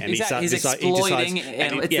there, and he's exploiting,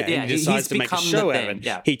 he decides to make a show out of it.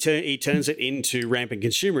 Yeah. He turns it into rampant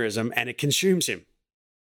consumerism, and it consumes him,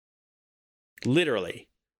 literally.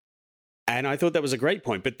 And I thought that was a great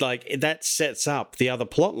point, but like that sets up the other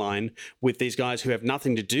plot line with these guys who have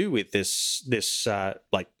nothing to do with this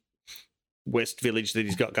like West Village that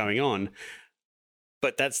he's got going on.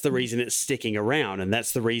 But that's the reason it's sticking around, and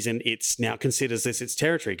that's the reason it's now considers this its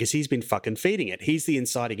territory, because he's been fucking feeding it. He's the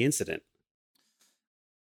inciting incident.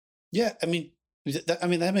 Yeah, I mean that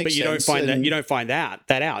makes sense. But you don't find that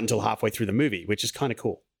out until halfway through the movie, which is kind of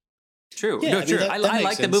cool. True. Yeah, no, true. I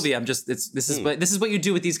like the movie. I'm just this is what you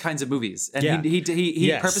do with these kinds of movies, and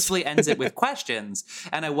he purposefully ends it with questions.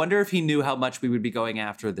 And I wonder if he knew how much we would be going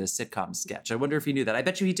after this sitcom sketch. I wonder if he knew that. I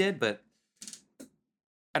bet you he did, but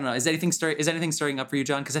I don't know. Is anything stirring up for you,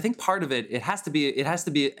 John? Because I think part of it has to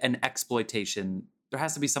be an exploitation There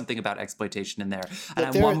has to be something about exploitation in there. And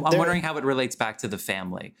I'm wondering how it relates back to the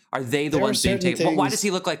family. Are they the ones being taken? Well, why does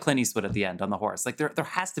he look like Clint Eastwood at the end on the horse? Like there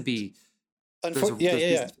has to be.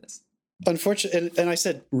 Unfortunately, and I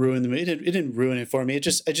said ruin the movie. It didn't ruin it for me.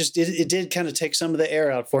 It did kind of take some of the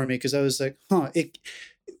air out for me because I was like,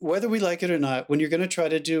 whether we like it or not, when you're going to try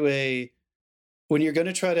to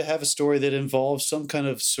have a story that involves some kind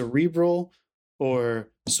of cerebral or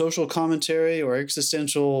social commentary or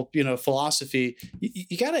existential, philosophy,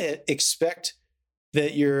 you got to expect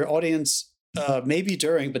that your audience, maybe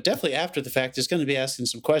during, but definitely after the fact, is going to be asking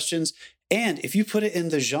some questions. And if you put it in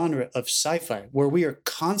the genre of sci-fi, where we are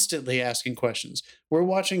constantly asking questions, we're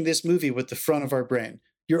watching this movie with the front of our brain.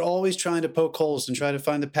 You're always trying to poke holes and try to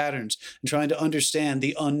find the patterns and trying to understand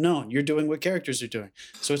the unknown. You're doing what characters are doing.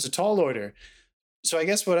 So it's a tall order. So I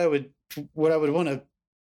guess what I would want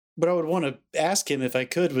to ask him if I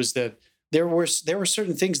could was that there were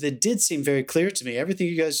certain things that did seem very clear to me. Everything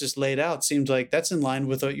you guys just laid out seemed like that's in line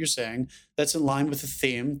with what you're saying. That's in line with the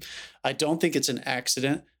theme. I don't think it's an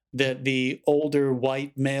accident that the older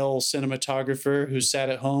white male cinematographer who sat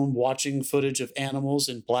at home watching footage of animals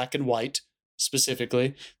in black and white,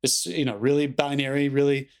 specifically, this, really binary,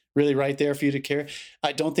 really right there for you to care.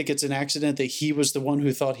 I don't think it's an accident that he was the one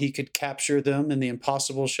who thought he could capture them in the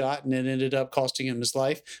impossible shot, and it ended up costing him his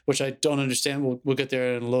life, which I don't understand. We'll get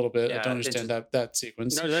there in a little bit. Yeah, I don't understand that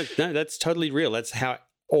sequence. No, that's totally real. That's how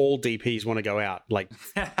all DPs want to go out, like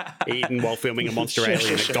eating while filming a monster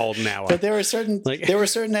alien at golden hour. But there were certain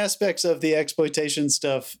aspects of the exploitation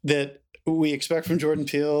stuff that we expect from Jordan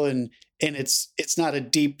Peele, and it's not a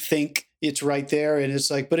deep think. It's right there, and it's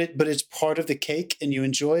like, but it's part of the cake, and you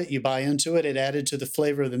enjoy it, you buy into it. It added to the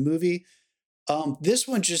flavor of the movie. This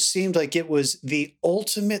one just seemed like it was the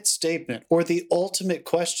ultimate statement or the ultimate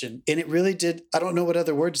question, and it really did. I don't know what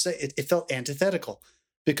other word to say. It felt antithetical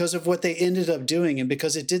because of what they ended up doing, and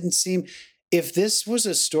because it didn't seem. If this was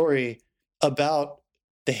a story about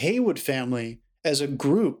the Haywood family as a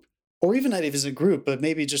group, or even not even as a group, but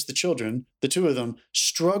maybe just the children, the two of them,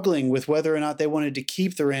 struggling with whether or not they wanted to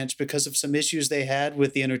keep the ranch because of some issues they had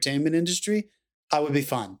with the entertainment industry, I would be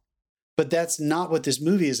fine. But that's not what this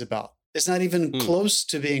movie is about. It's not even close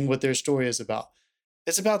to being what their story is about.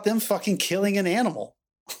 It's about them fucking killing an animal.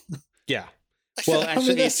 Yeah. Well,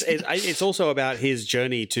 actually, it's also about his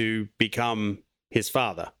journey to become his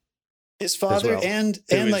father. His father, well, and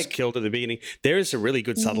was killed at the beginning. There is some really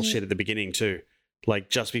good subtle shit at the beginning too.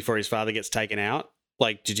 Like just before his father gets taken out.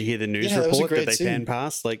 Like, did you hear the news report that they panned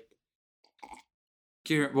past? Like,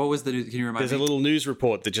 what was the news? Can you remind me? There's a little news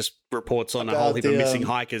report that just reports on a whole heap of missing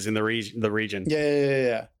hikers in the region.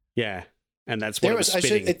 Yeah. And that's what it was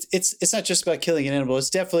spinning. It's not just about killing an animal.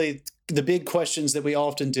 It's definitely the big questions that we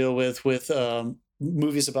often deal with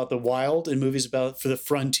movies about the wild and movies about for the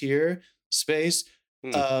frontier space.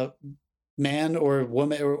 Man or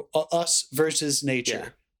woman or us versus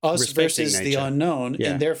nature. Yeah. Us Respecting versus nature. The unknown.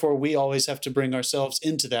 Yeah. And therefore we always have to bring ourselves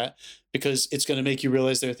into that because it's going to make you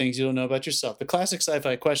realize there are things you don't know about yourself. The classic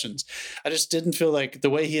sci-fi questions. I just didn't feel like the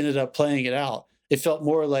way he ended up playing it out. It felt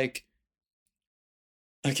more like,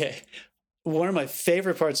 okay, one of my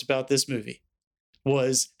favorite parts about this movie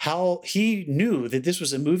was how he knew that this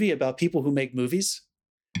was a movie about people who make movies.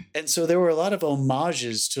 And so there were a lot of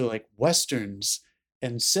homages to like Westerns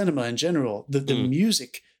and cinema in general, the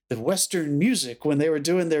music, the Western music, when they were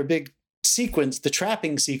doing their big sequence, the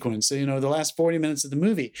trapping sequence, the last 40 minutes of the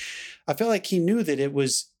movie. I felt like he knew that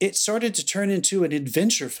it started to turn into an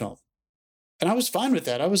adventure film. And I was fine with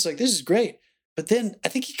that. I was like, this is great. But then I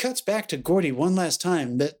think he cuts back to Gordy one last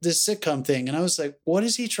time, this sitcom thing. And I was like, what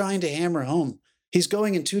is he trying to hammer home? He's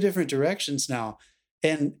going in two different directions now.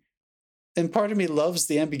 And part of me loves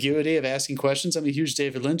the ambiguity of asking questions. I'm a huge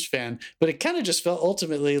David Lynch fan, but it kind of just felt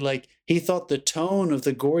ultimately like he thought the tone of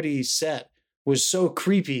the Gordy set was so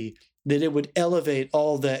creepy that it would elevate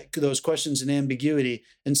all those questions and ambiguity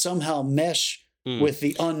and somehow mesh with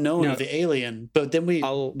the unknown of the alien. But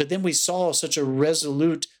then we saw such a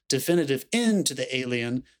resolute, definitive end to the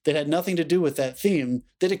alien that had nothing to do with that theme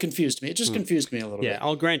that it confused me. It just confused me a little bit. Yeah,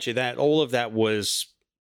 I'll grant you that. All of that was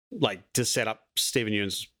like to set up Steven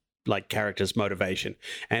Yeun's like character's motivation,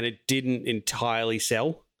 and it didn't entirely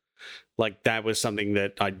sell. Like that was something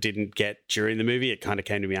that I didn't get during the movie. It kind of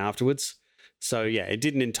came to me afterwards. So yeah, it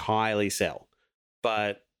didn't entirely sell,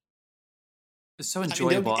 but it's so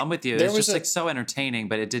enjoyable. I'm with you. It's just like so entertaining,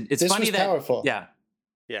 but it did. It's funny that powerful. Yeah.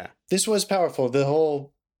 This was powerful. The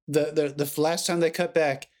whole the last time they cut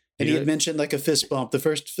back. And he had mentioned like a fist bump.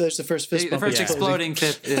 There's the first fist bump. The first exploding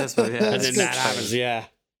fist. Yeah, and then that happens. Yeah.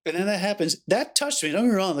 And then that happens. That touched me. Don't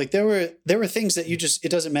get me wrong. Like there were things that it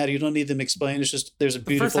doesn't matter. You don't need them explained. It's just there's a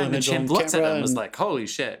beautiful image on camera. The first time the chimp looks at him was like, holy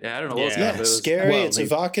shit. Yeah, I don't know what's going on. It's scary. It's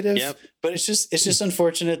evocative. But it's just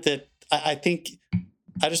unfortunate that I think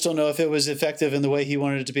I just don't know if it was effective in the way he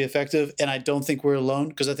wanted it to be effective. And I don't think we're alone,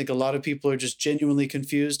 because I think a lot of people are just genuinely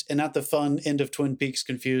confused, and not the fun end of Twin Peaks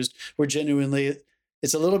confused. We're genuinely,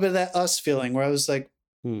 it's a little bit of that Us feeling where I was like,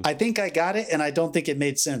 I think I got it, and I don't think it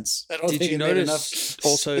made sense. I don't think it made enough.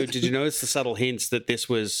 Also, did you notice the subtle hints that this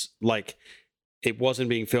was like, it wasn't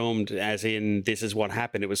being filmed as in this is what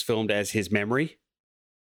happened. It was filmed as his memory,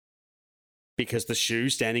 because the shoe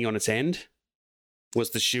standing on its end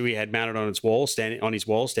was the shoe he had mounted on its wall, standing on its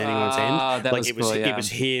end. That like was it was, cool, yeah. it was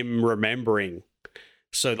him remembering.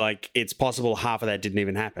 So like, it's possible half of that didn't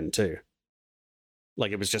even happen too.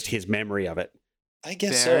 Like it was just his memory of it. I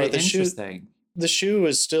guess Very so. interesting. The shoe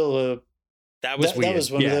was still a. That was weird. That was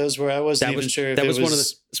one of those where I wasn't even sure if it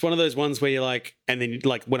was. It's one of those ones where you're like, and then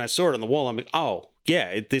like when I saw it on the wall, I'm like, oh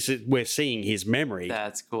yeah, we're seeing his memory.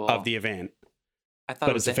 That's cool. Of the event. I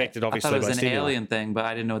thought it was affected obviously. I thought it was by an stimuli. alien thing, but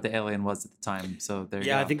I didn't know what the alien was at the time. So there you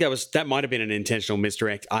go. Yeah, I think that might have been an intentional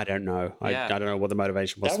misdirect. I don't know. I don't know what the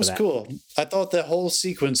motivation was. That was for that. cool. I thought the whole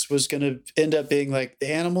sequence was going to end up being like the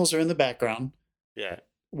animals are in the background. Yeah.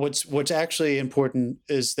 What's actually important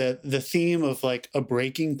is that the theme of like a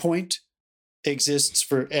breaking point exists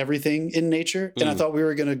for everything in nature. And I thought we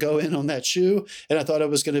were going to go in on that shoe, and I thought it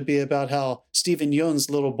was going to be about how Stephen Yeun's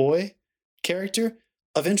little boy character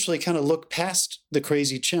eventually kind of looked past the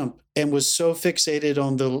crazy chimp and was so fixated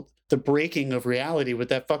on the breaking of reality with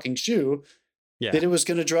that fucking shoe that it was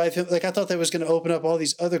going to drive him. Like I thought that was going to open up all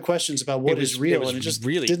these other questions about what is real, and it just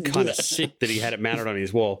really didn't kind of sick that he had it mounted on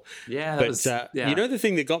his wall. Yeah, but you know the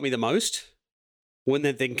thing that got me the most, when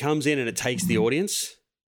that thing comes in and it takes the audience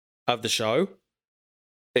of the show,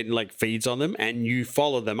 it like feeds on them, and you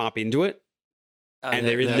follow them up into it. And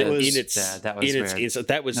they're that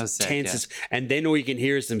was tense. Yeah. And then all you can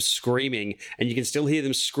hear is them screaming, and you can still hear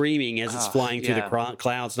them screaming as it's flying through the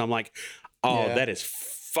clouds. And I'm like, that is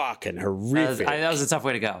fucking horrific. That was a tough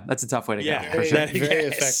way to go. That's a tough way to go. Very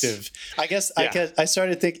effective. I guess I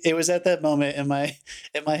started to think it was at that moment in my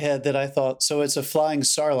head that I thought, so it's a flying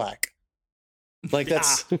sarlacc. Like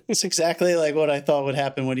that's exactly like what I thought would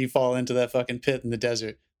happen when you fall into that fucking pit in the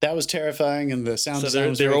desert. That was terrifying, and the sound design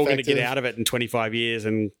was they're all going to get out of it in 25 years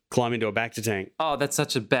and climb into a Bacta tank. Oh, that's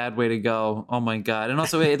such a bad way to go. Oh my god! And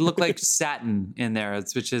also, it looked like satin in there,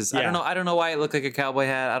 which is I don't know why it looked like a cowboy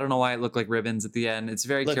hat. I don't know why it looked like ribbons at the end. It's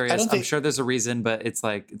very curious. I'm sure there's a reason, but it's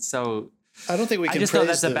like it's so. I don't think we can. I just know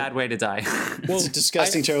that's a bad way to die. Well, it's a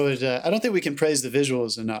disgusting, terrible way to die. I don't think we can praise the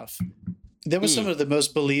visuals enough. There was some of the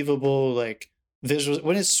most believable visuals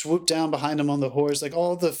when it swooped down behind him on the horse, like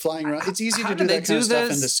all the flying around. It's easy to do that kind of stuff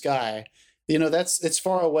in the sky. You know, it's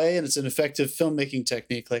far away, and it's an effective filmmaking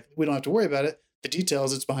technique. Like we don't have to worry about it. The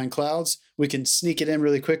details, it's behind clouds. We can sneak it in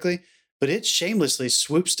really quickly, but it shamelessly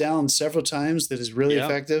swoops down several times. That is really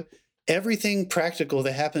effective. Everything practical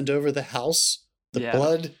that happened over the house, the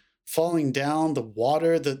blood falling down, the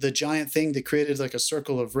water, the giant thing that created like a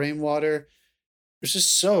circle of rainwater. It was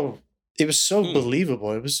just it was so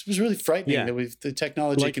believable. It was really frightening that the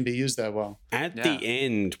technology can be used that well. At the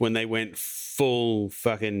end, when they went full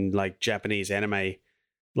fucking like Japanese anime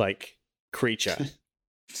like creature,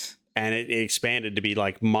 and it expanded to be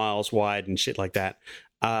like miles wide and shit like that.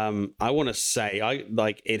 I want to say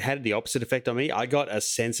it had the opposite effect on me. I got a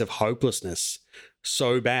sense of hopelessness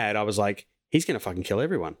so bad. I was like, he's gonna fucking kill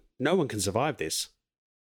everyone. No one can survive this.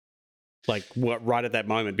 Like right at that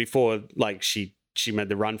moment before like she made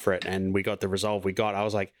the run for it and we got the resolve we got, I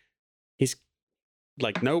was like, he's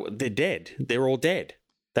like, no, they're dead. They're all dead.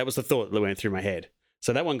 That was the thought that went through my head.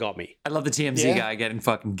 So that one got me. I love the TMZ guy getting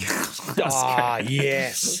fucking killed.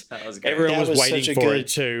 Yes. That was great. Everyone was waiting for it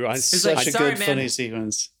too. Such a good, funny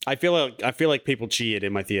sequence. I feel like people cheered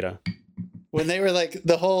in my theater. When they were like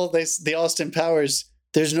the Austin Powers,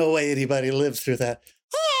 there's no way anybody lived through that.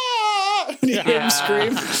 When you hear him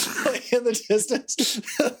scream in the distance.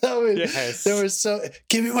 There was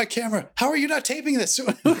give me my camera. How are you not taping this? Yeah.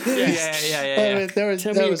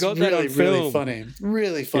 That was really funny.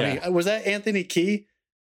 Really funny. Yeah. Was that Anthony Key?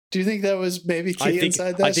 Do you think that was maybe Key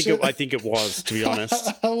inside that shit? I think it was, to be honest.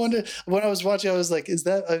 I wonder, when I was watching, I was like, is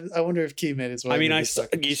that, I wonder if Key made his way. I mean,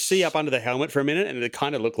 you see up under the helmet for a minute and it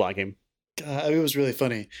kind of looked like him. It was really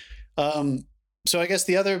funny. So I guess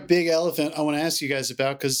the other big elephant I want to ask you guys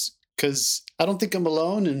about, because I don't think I'm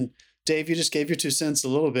alone, and Dave, you just gave your 2 cents a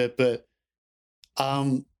little bit, but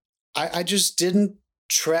I just didn't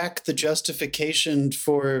track the justification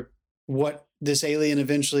for what this alien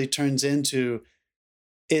eventually turns into.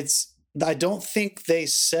 It's I don't think they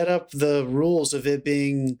set up the rules of it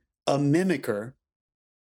being a mimicker,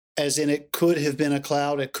 as in it could have been a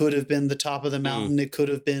cloud, it could have been the top of the mountain, it could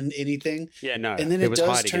have been anything. Yeah, no. And then it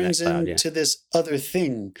does turns cloud, into this other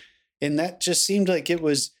thing. And that just seemed like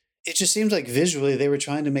it just seemed like visually they were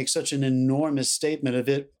trying to make such an enormous statement of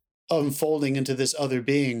it unfolding into this other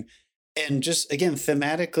being. And just, again,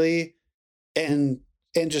 thematically and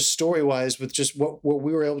just story-wise, with just what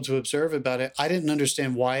we were able to observe about it, I didn't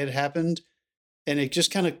understand why it happened. And it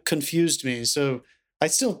just kind of confused me. So I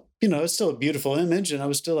still, it's still a beautiful image. And I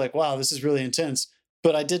was still like, wow, this is really intense.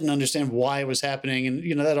 But I didn't understand why it was happening.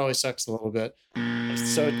 And, that always sucks a little bit.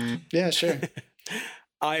 So, yeah, sure.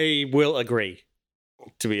 I will agree,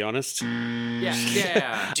 to be honest.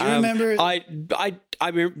 Yeah. Do you remember?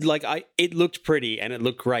 It looked pretty and it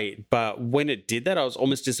looked great, but when it did that, I was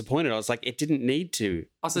almost disappointed. I was like, it didn't need to.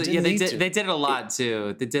 Also, they did it a lot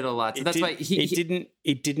too. They did a lot. So that's why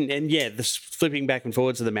it didn't. And yeah, the flipping back and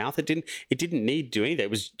forwards of the mouth, it didn't need to do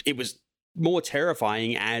anything. It was more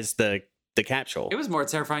terrifying as the capsule. It was more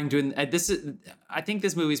terrifying doing this. I think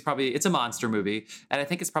this movie is it's a monster movie, and I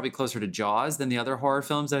think it's probably closer to Jaws than the other horror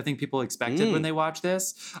films that I think people expected when they watch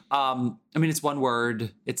this. I mean, it's one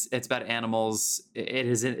word. It's about animals. It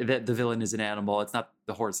is the villain is an animal. It's not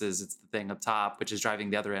the horses. It's the thing up top, which is driving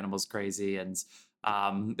the other animals crazy. And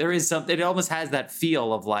there is something. It almost has that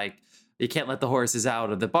feel of like, you can't let the horses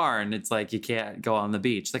out of the barn. It's like you can't go on the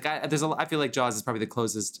beach. Like I feel like Jaws is probably the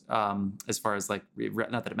closest as far as like,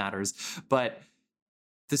 not that it matters, but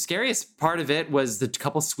the scariest part of it was the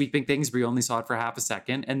couple sweeping things where you only saw it for half a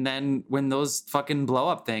second, and then when those fucking blow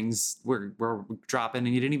up things were dropping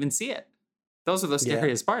and you didn't even see it. Those are the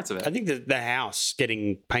scariest parts of it. I think that the house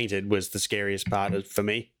getting painted was the scariest part for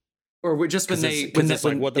me. Or just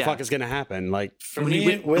when what the fuck is going to happen? Like for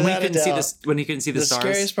me, when you couldn't see the stars. The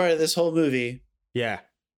scariest part of this whole movie,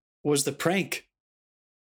 was the prank.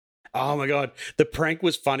 Oh my god, the prank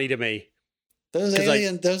was funny to me. Those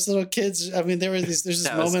those little kids. I mean, there's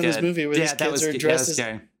this moment in this movie where these kids are dressed as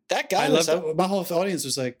that guy. My whole audience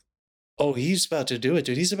was like, "Oh, he's about to do it,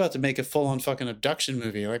 dude. He's about to make a full-on fucking abduction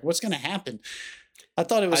movie. Like, what's going to happen?" I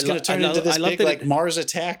thought it was going to turn into this big like Mars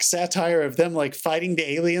Attack satire of them like fighting the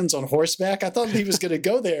aliens on horseback. I thought he was going to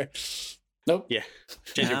go there. Nope. Yeah,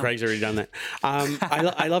 Ginger Craig's already done that.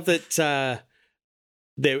 I love that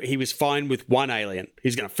he was fine with one alien.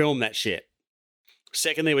 He's going to film that shit.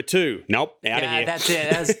 Second, there were two. Nope, out of here. That's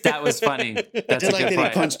it. That was funny. That's I did like that he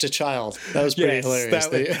punched a child. That was pretty hilarious.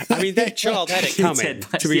 That child had it coming,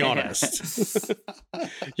 to be honest.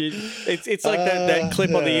 It's like that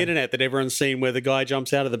clip on the internet that everyone's seen where the guy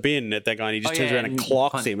jumps out of the bin at that guy and he just turns around and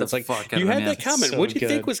clocks him. It's like, you had that coming. What do you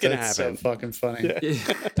think was going to happen? So fucking funny.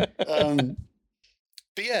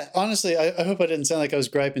 But yeah, honestly, I hope I didn't sound like I was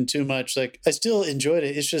griping too much. Like, I still enjoyed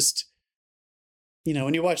it. It's just,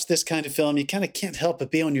 when you watch this kind of film, you kind of can't help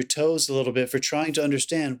but be on your toes a little bit for trying to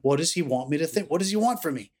understand, what does he want me to think? What does he want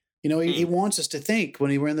from me? He wants us to think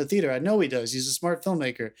when we're in the theater. I know he does. He's a smart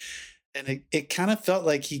filmmaker. And it kind of felt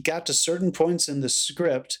like he got to certain points in the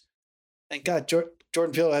script. And God,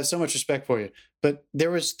 Jordan Peele, I have so much respect for you. But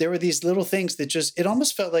there were these little things that it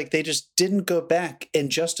almost felt like they just didn't go back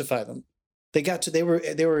and justify them. They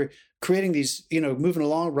were creating these, moving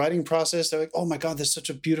along, writing process. They're like, oh my God, that's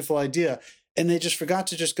such a beautiful idea. And they just forgot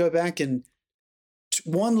to just go back and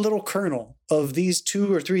one little kernel of these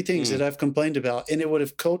 2 or 3 things that I've complained about, and it would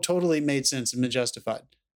have totally made sense and been justified.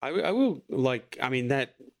 I will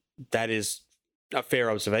that is a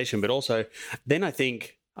fair observation, but also then I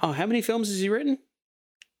think, how many films has he written?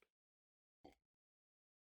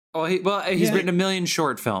 Oh, he's written a million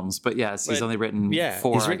short films, but yes, he's only written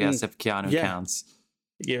 4, I guess, if Keanu counts.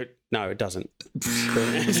 Yeah, no, it doesn't.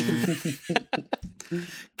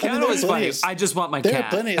 Keanu is funny. I just want my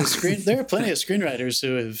cat. There are plenty of screenwriters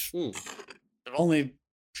who have only,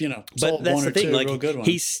 but that's one or the thing. Two like real good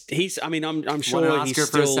ones. He's. I mean, I'm sure he's still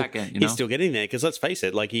for a second, he's still getting there, because let's face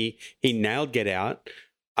it, like he nailed Get Out.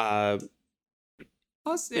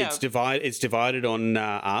 It's divided on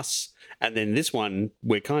Us, and then this one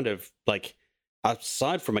we're kind of like,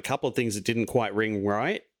 aside from a couple of things that didn't quite ring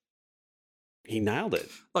right, he nailed it.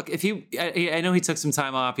 Look, I know he took some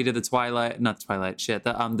time off. He did the Twilight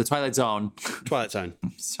Zone. Twilight Zone.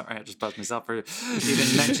 Sorry, I just buzzed myself for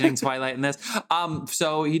even mentioning Twilight in this.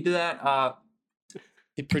 So he did that.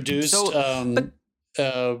 He produced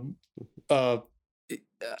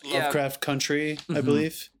Lovecraft Country, I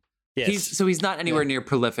believe. Yes. He's not anywhere near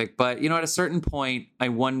prolific, but at a certain point, I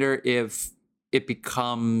wonder if it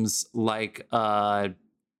becomes like a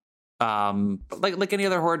like any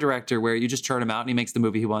other horror director, where you just churn him out and he makes the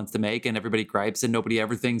movie he wants to make, and everybody gripes, and nobody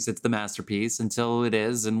ever thinks it's the masterpiece until it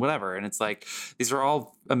is, and whatever. And it's like, these are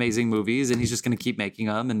all amazing movies, and he's just going to keep making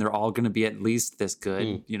them, and they're all going to be at least this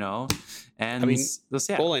good, you know. And I mean,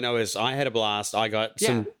 yeah. all I know is I had a blast. I got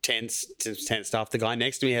some tense stuff. The guy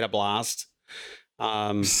next to me had a blast.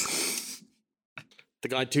 The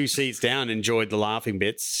guy 2 seats down enjoyed the laughing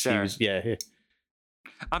bits. Sure. Yeah.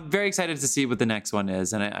 I'm very excited to see what the next one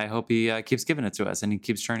is, and I hope he keeps giving it to us and he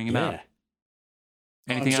keeps churning him out.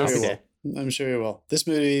 Anything else? I'm sure he will. This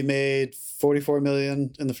movie made $44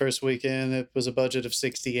 million in the first weekend. It was a budget of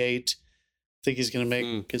 68. I think he's going to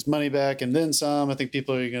make his money back and then some. I think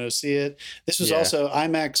people are going to see it. This was also,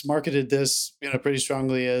 IMAX marketed this, pretty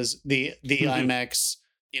strongly as the IMAX,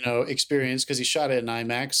 experience, because he shot it in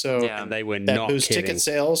IMAX. So they were that not boosts kidding. ticket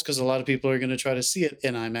sales, because a lot of people are going to try to see it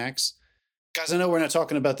in IMAX. Guys, I know we're not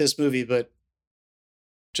talking about this movie, but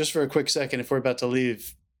just for a quick second, if we're about to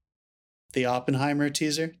leave, the Oppenheimer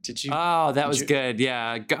teaser, did you? Oh, that was good.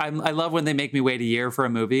 Yeah, I love when they make me wait a year for a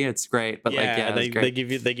movie. It's great. But they give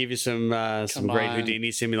you some great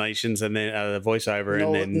Houdini simulations and then the voiceover,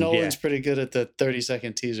 and then Nolan's pretty good at the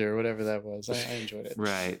 30-second teaser or whatever that was. I enjoyed it.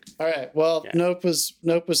 Right. All right. Well, Nope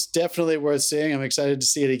was definitely worth seeing. I'm excited to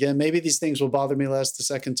see it again. Maybe these things will bother me less the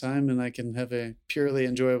second time, and I can have a purely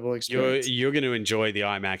enjoyable experience. You're going to enjoy the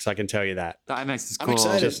IMAX. I can tell you that. The IMAX is cool. I'm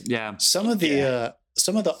excited.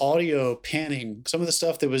 Some of the audio panning, some of the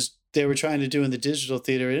stuff that they were trying to do in the digital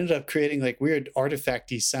theater, it ended up creating like weird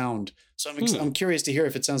artifacty sound. So I'm curious to hear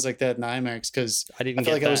if it sounds like that in IMAX, because I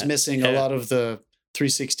feel like I was missing a lot of the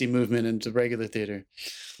 360 movement into regular theater.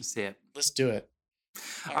 Let's see it. Let's do it.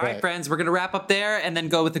 All right, friends, we're going to wrap up there and then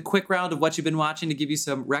go with a quick round of what you've been watching to give you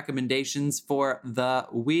some recommendations for the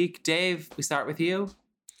week. Dave, we start with you.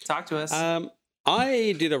 Talk to us.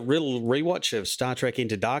 I did a real rewatch of Star Trek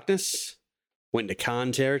Into Darkness. Went to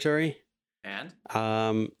Khan territory. And?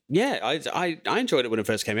 I enjoyed it when it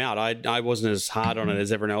first came out. I wasn't as hard on it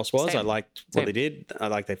as everyone else was. I liked what they did. I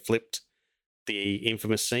liked they flipped the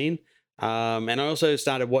infamous scene. And I also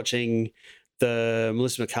started watching the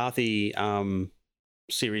Melissa McCarthy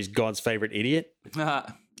series God's Favorite Idiot,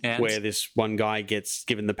 where this one guy gets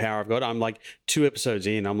given the power of God. I'm like 2 episodes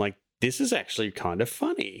in. I'm like, this is actually kind of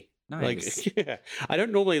funny. Nice. I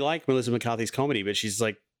don't normally like Melissa McCarthy's comedy, but she's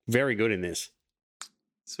like very good in this.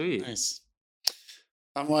 Sweet. Nice.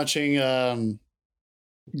 I'm watching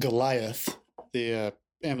Goliath, the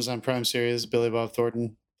Amazon Prime series. Billy Bob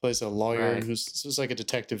Thornton plays a lawyer who's like a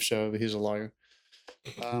detective show, but he's a lawyer.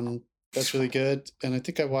 That's really good. And I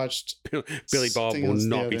think I watched Billy Bob will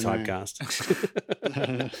not be typecast.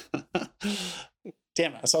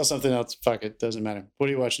 Damn it, I saw something else. Fuck it, doesn't matter. What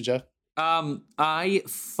are you watching, Jeff? I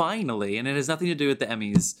finally, and it has nothing to do with the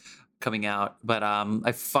Emmys coming out, but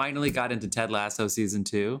I finally got into Ted Lasso season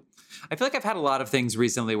 2. I feel like I've had a lot of things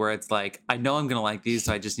recently where it's like, I know I'm gonna like these,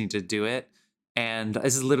 so I just need to do it. And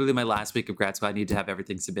this is literally my last week of grad school. I need to have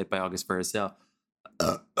everything submit by August 1st. So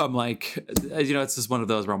I'm like, it's just one of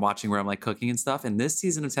those where I'm watching where I'm like cooking and stuff. And this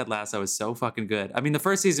season of Ted Lasso is so fucking good. I mean, the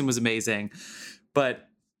first season was amazing, but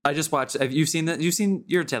I just watched.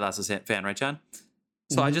 You're a Ted Lasso fan, right, John?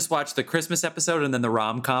 So I just watched the Christmas episode and then the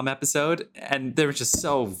rom-com episode, and they were just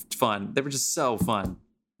so fun.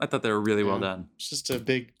 I thought they were really well done. It's just a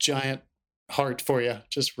big giant heart for you,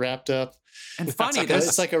 just wrapped up and funny.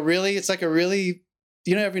 It's like a really,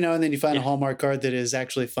 every now and then you find a Hallmark card that is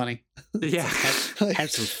actually funny. Yeah,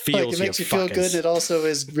 have some feels. Like it makes you feel good, and it also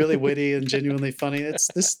is really witty and genuinely funny. It's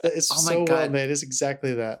so well made. It's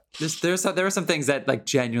exactly that. There were some things that like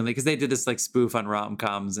genuinely, because they did this like spoof on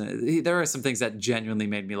rom-coms, and there are some things that genuinely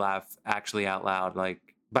made me laugh actually out loud, like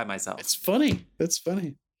by myself. It's funny.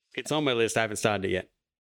 It's on my list. I haven't started it yet.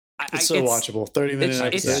 It's so watchable. 30-minute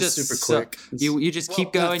episodes. It's just super quick. You just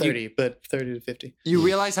keep going. Not 30, but 30 to 50. You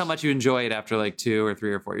realize how much you enjoy it after like 2 or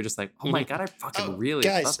 3 or 4. You're just like, oh my God, I fucking really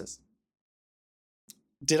love this.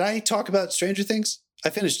 Did I talk about Stranger Things?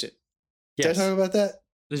 I finished it. Yes. Did I talk about that?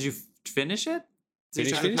 Did you finish it?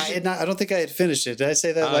 I had not. I don't think I had finished it. Did I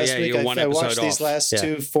say that last week? I watched these last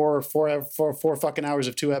 2 4 fucking hours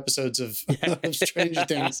of 2 episodes of Stranger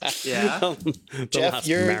Things. Yeah, Jeff,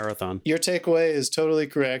 marathon. Your takeaway is totally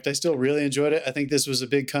correct. I still really enjoyed it. I think this was a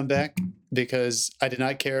big comeback because I did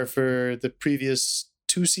not care for the previous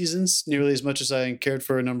 2 seasons nearly as much as I cared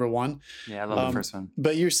for number 1. Yeah, I love the first one.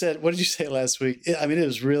 But what did you say last week? I mean, it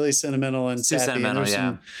was really sentimental and sappy. Sentimental, and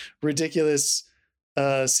some ridiculous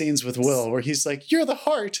scenes with Will where he's like, "You're the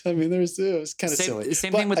heart." I mean, it was kind of silly.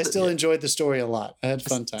 Same but thing with I still enjoyed the story a lot. I had a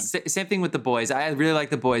fun time. Same thing with the boys. I really like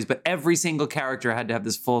the boys, but every single character had to have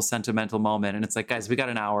this full sentimental moment. And it's like, guys, we got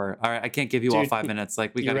an hour. All right, I can't give you all 5 minutes.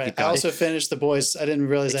 Like, we got to keep going. I also finished the boys. I didn't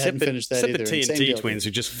realize I hadn't finished that either. Except the TNT twins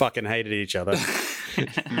who just fucking hated each other.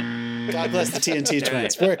 God bless the TNT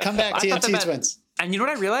twins. Come back, TNT twins. And you know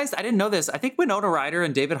what I realized? I didn't know this. I think Winona Ryder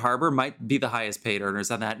and David Harbour might be the highest paid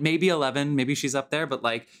earners on that. Maybe 11. Maybe she's up there. But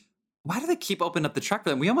like, why do they keep opening up the truck for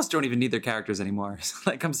them? We almost don't even need their characters anymore.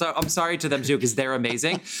 Like, I'm sorry to them too, because they're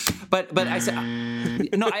amazing. But I said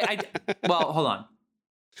no. Well, hold on.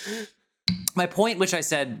 My point, which I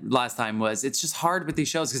said last time, was it's just hard with these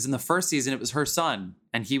shows because in the first season it was her son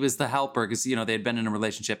and he was the helper because they had been in a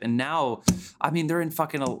relationship, and now, I mean, they're in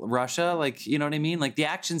fucking Russia, like, you know what I mean? Like the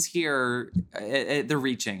actions here, they're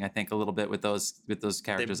reaching, I think, a little bit with those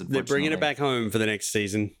characters. They're bringing it back home for the next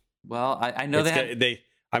season. Well, I know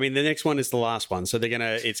I mean, the next one is the last one, so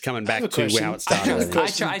it's coming back to how it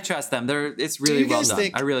started. I trust them. It's really well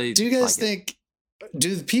done. Do you guys think?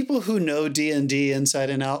 Do the people who know D&D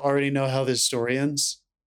inside and out already know how this story ends?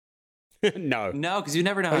 No, because you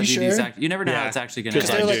never know how you never know how it's actually going to end.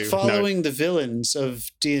 Because they're like following the villains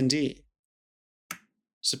of D&D.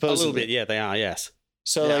 Supposedly, a little bit, yeah, they are. Yes.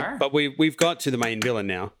 So but we've got to the main villain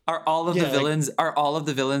now. Are all of the villains? Are all of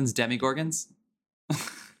the villains demigorgons?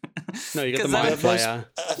 No, you got the mind flayer.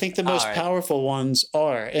 I think the most powerful ones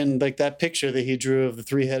are, and like that picture that he drew of the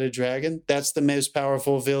 3-headed dragon, that's the most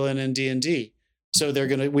powerful villain in D&D. So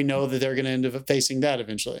we know that they're gonna end up facing that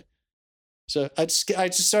eventually. So I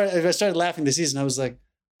started laughing this season. I was like,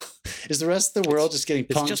 is the rest of the world just getting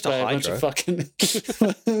punked by a bunch of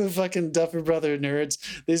fucking Duffer Brother nerds?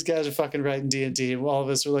 These guys are fucking writing D&D, and all of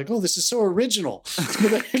us are like, oh, this is so original.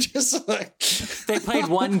 They're just like, they played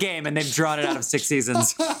one game and they've drawn it out of 6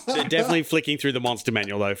 seasons. They're definitely flicking through the monster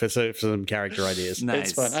manual though for some character ideas. Nice.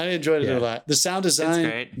 It's fun. I enjoyed it a lot. The sound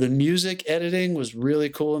design, the music editing was really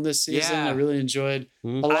cool in this season. I really enjoyed a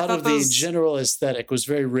lot of the general aesthetic was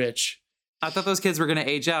very rich. I thought those kids were going to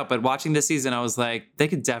age out, but watching this season, I was like, they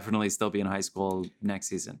could definitely still be in high school next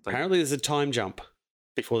season. Like, apparently, there's a time jump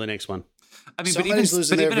before the next one. I mean, somebody's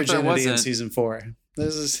losing their virginity in season 4.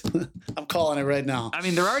 This is, I'm calling it right now. I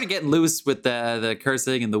mean, they're already getting loose with the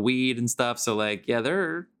cursing and the weed and stuff. So, like, yeah,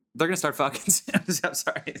 they're going to start fucking. I'm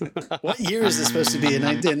sorry. What year is this supposed to be? In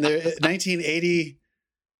 1980.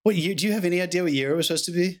 What year? Do you have any idea what year it was supposed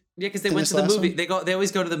to be? Yeah, because they went to the movie. They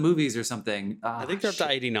always go to the movies or something. I think they're up to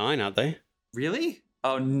 89, aren't they? Really?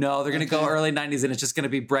 Oh no, they're gonna go early 90s, and it's just gonna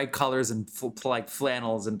be bright colors and like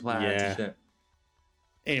flannels and plaids and shit.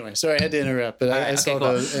 Anyway, sorry I had to interrupt, but I saw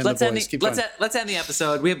those. Let's end the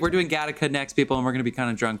episode. We're doing Gattaca next, people, and we're gonna be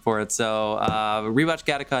kind of drunk for it. So rewatch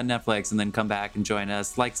Gattaca on Netflix, and then come back and join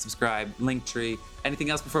us. Like, subscribe, Linktree. Anything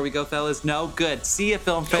else before we go, fellas? No, good. See ya,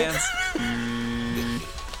 film fans.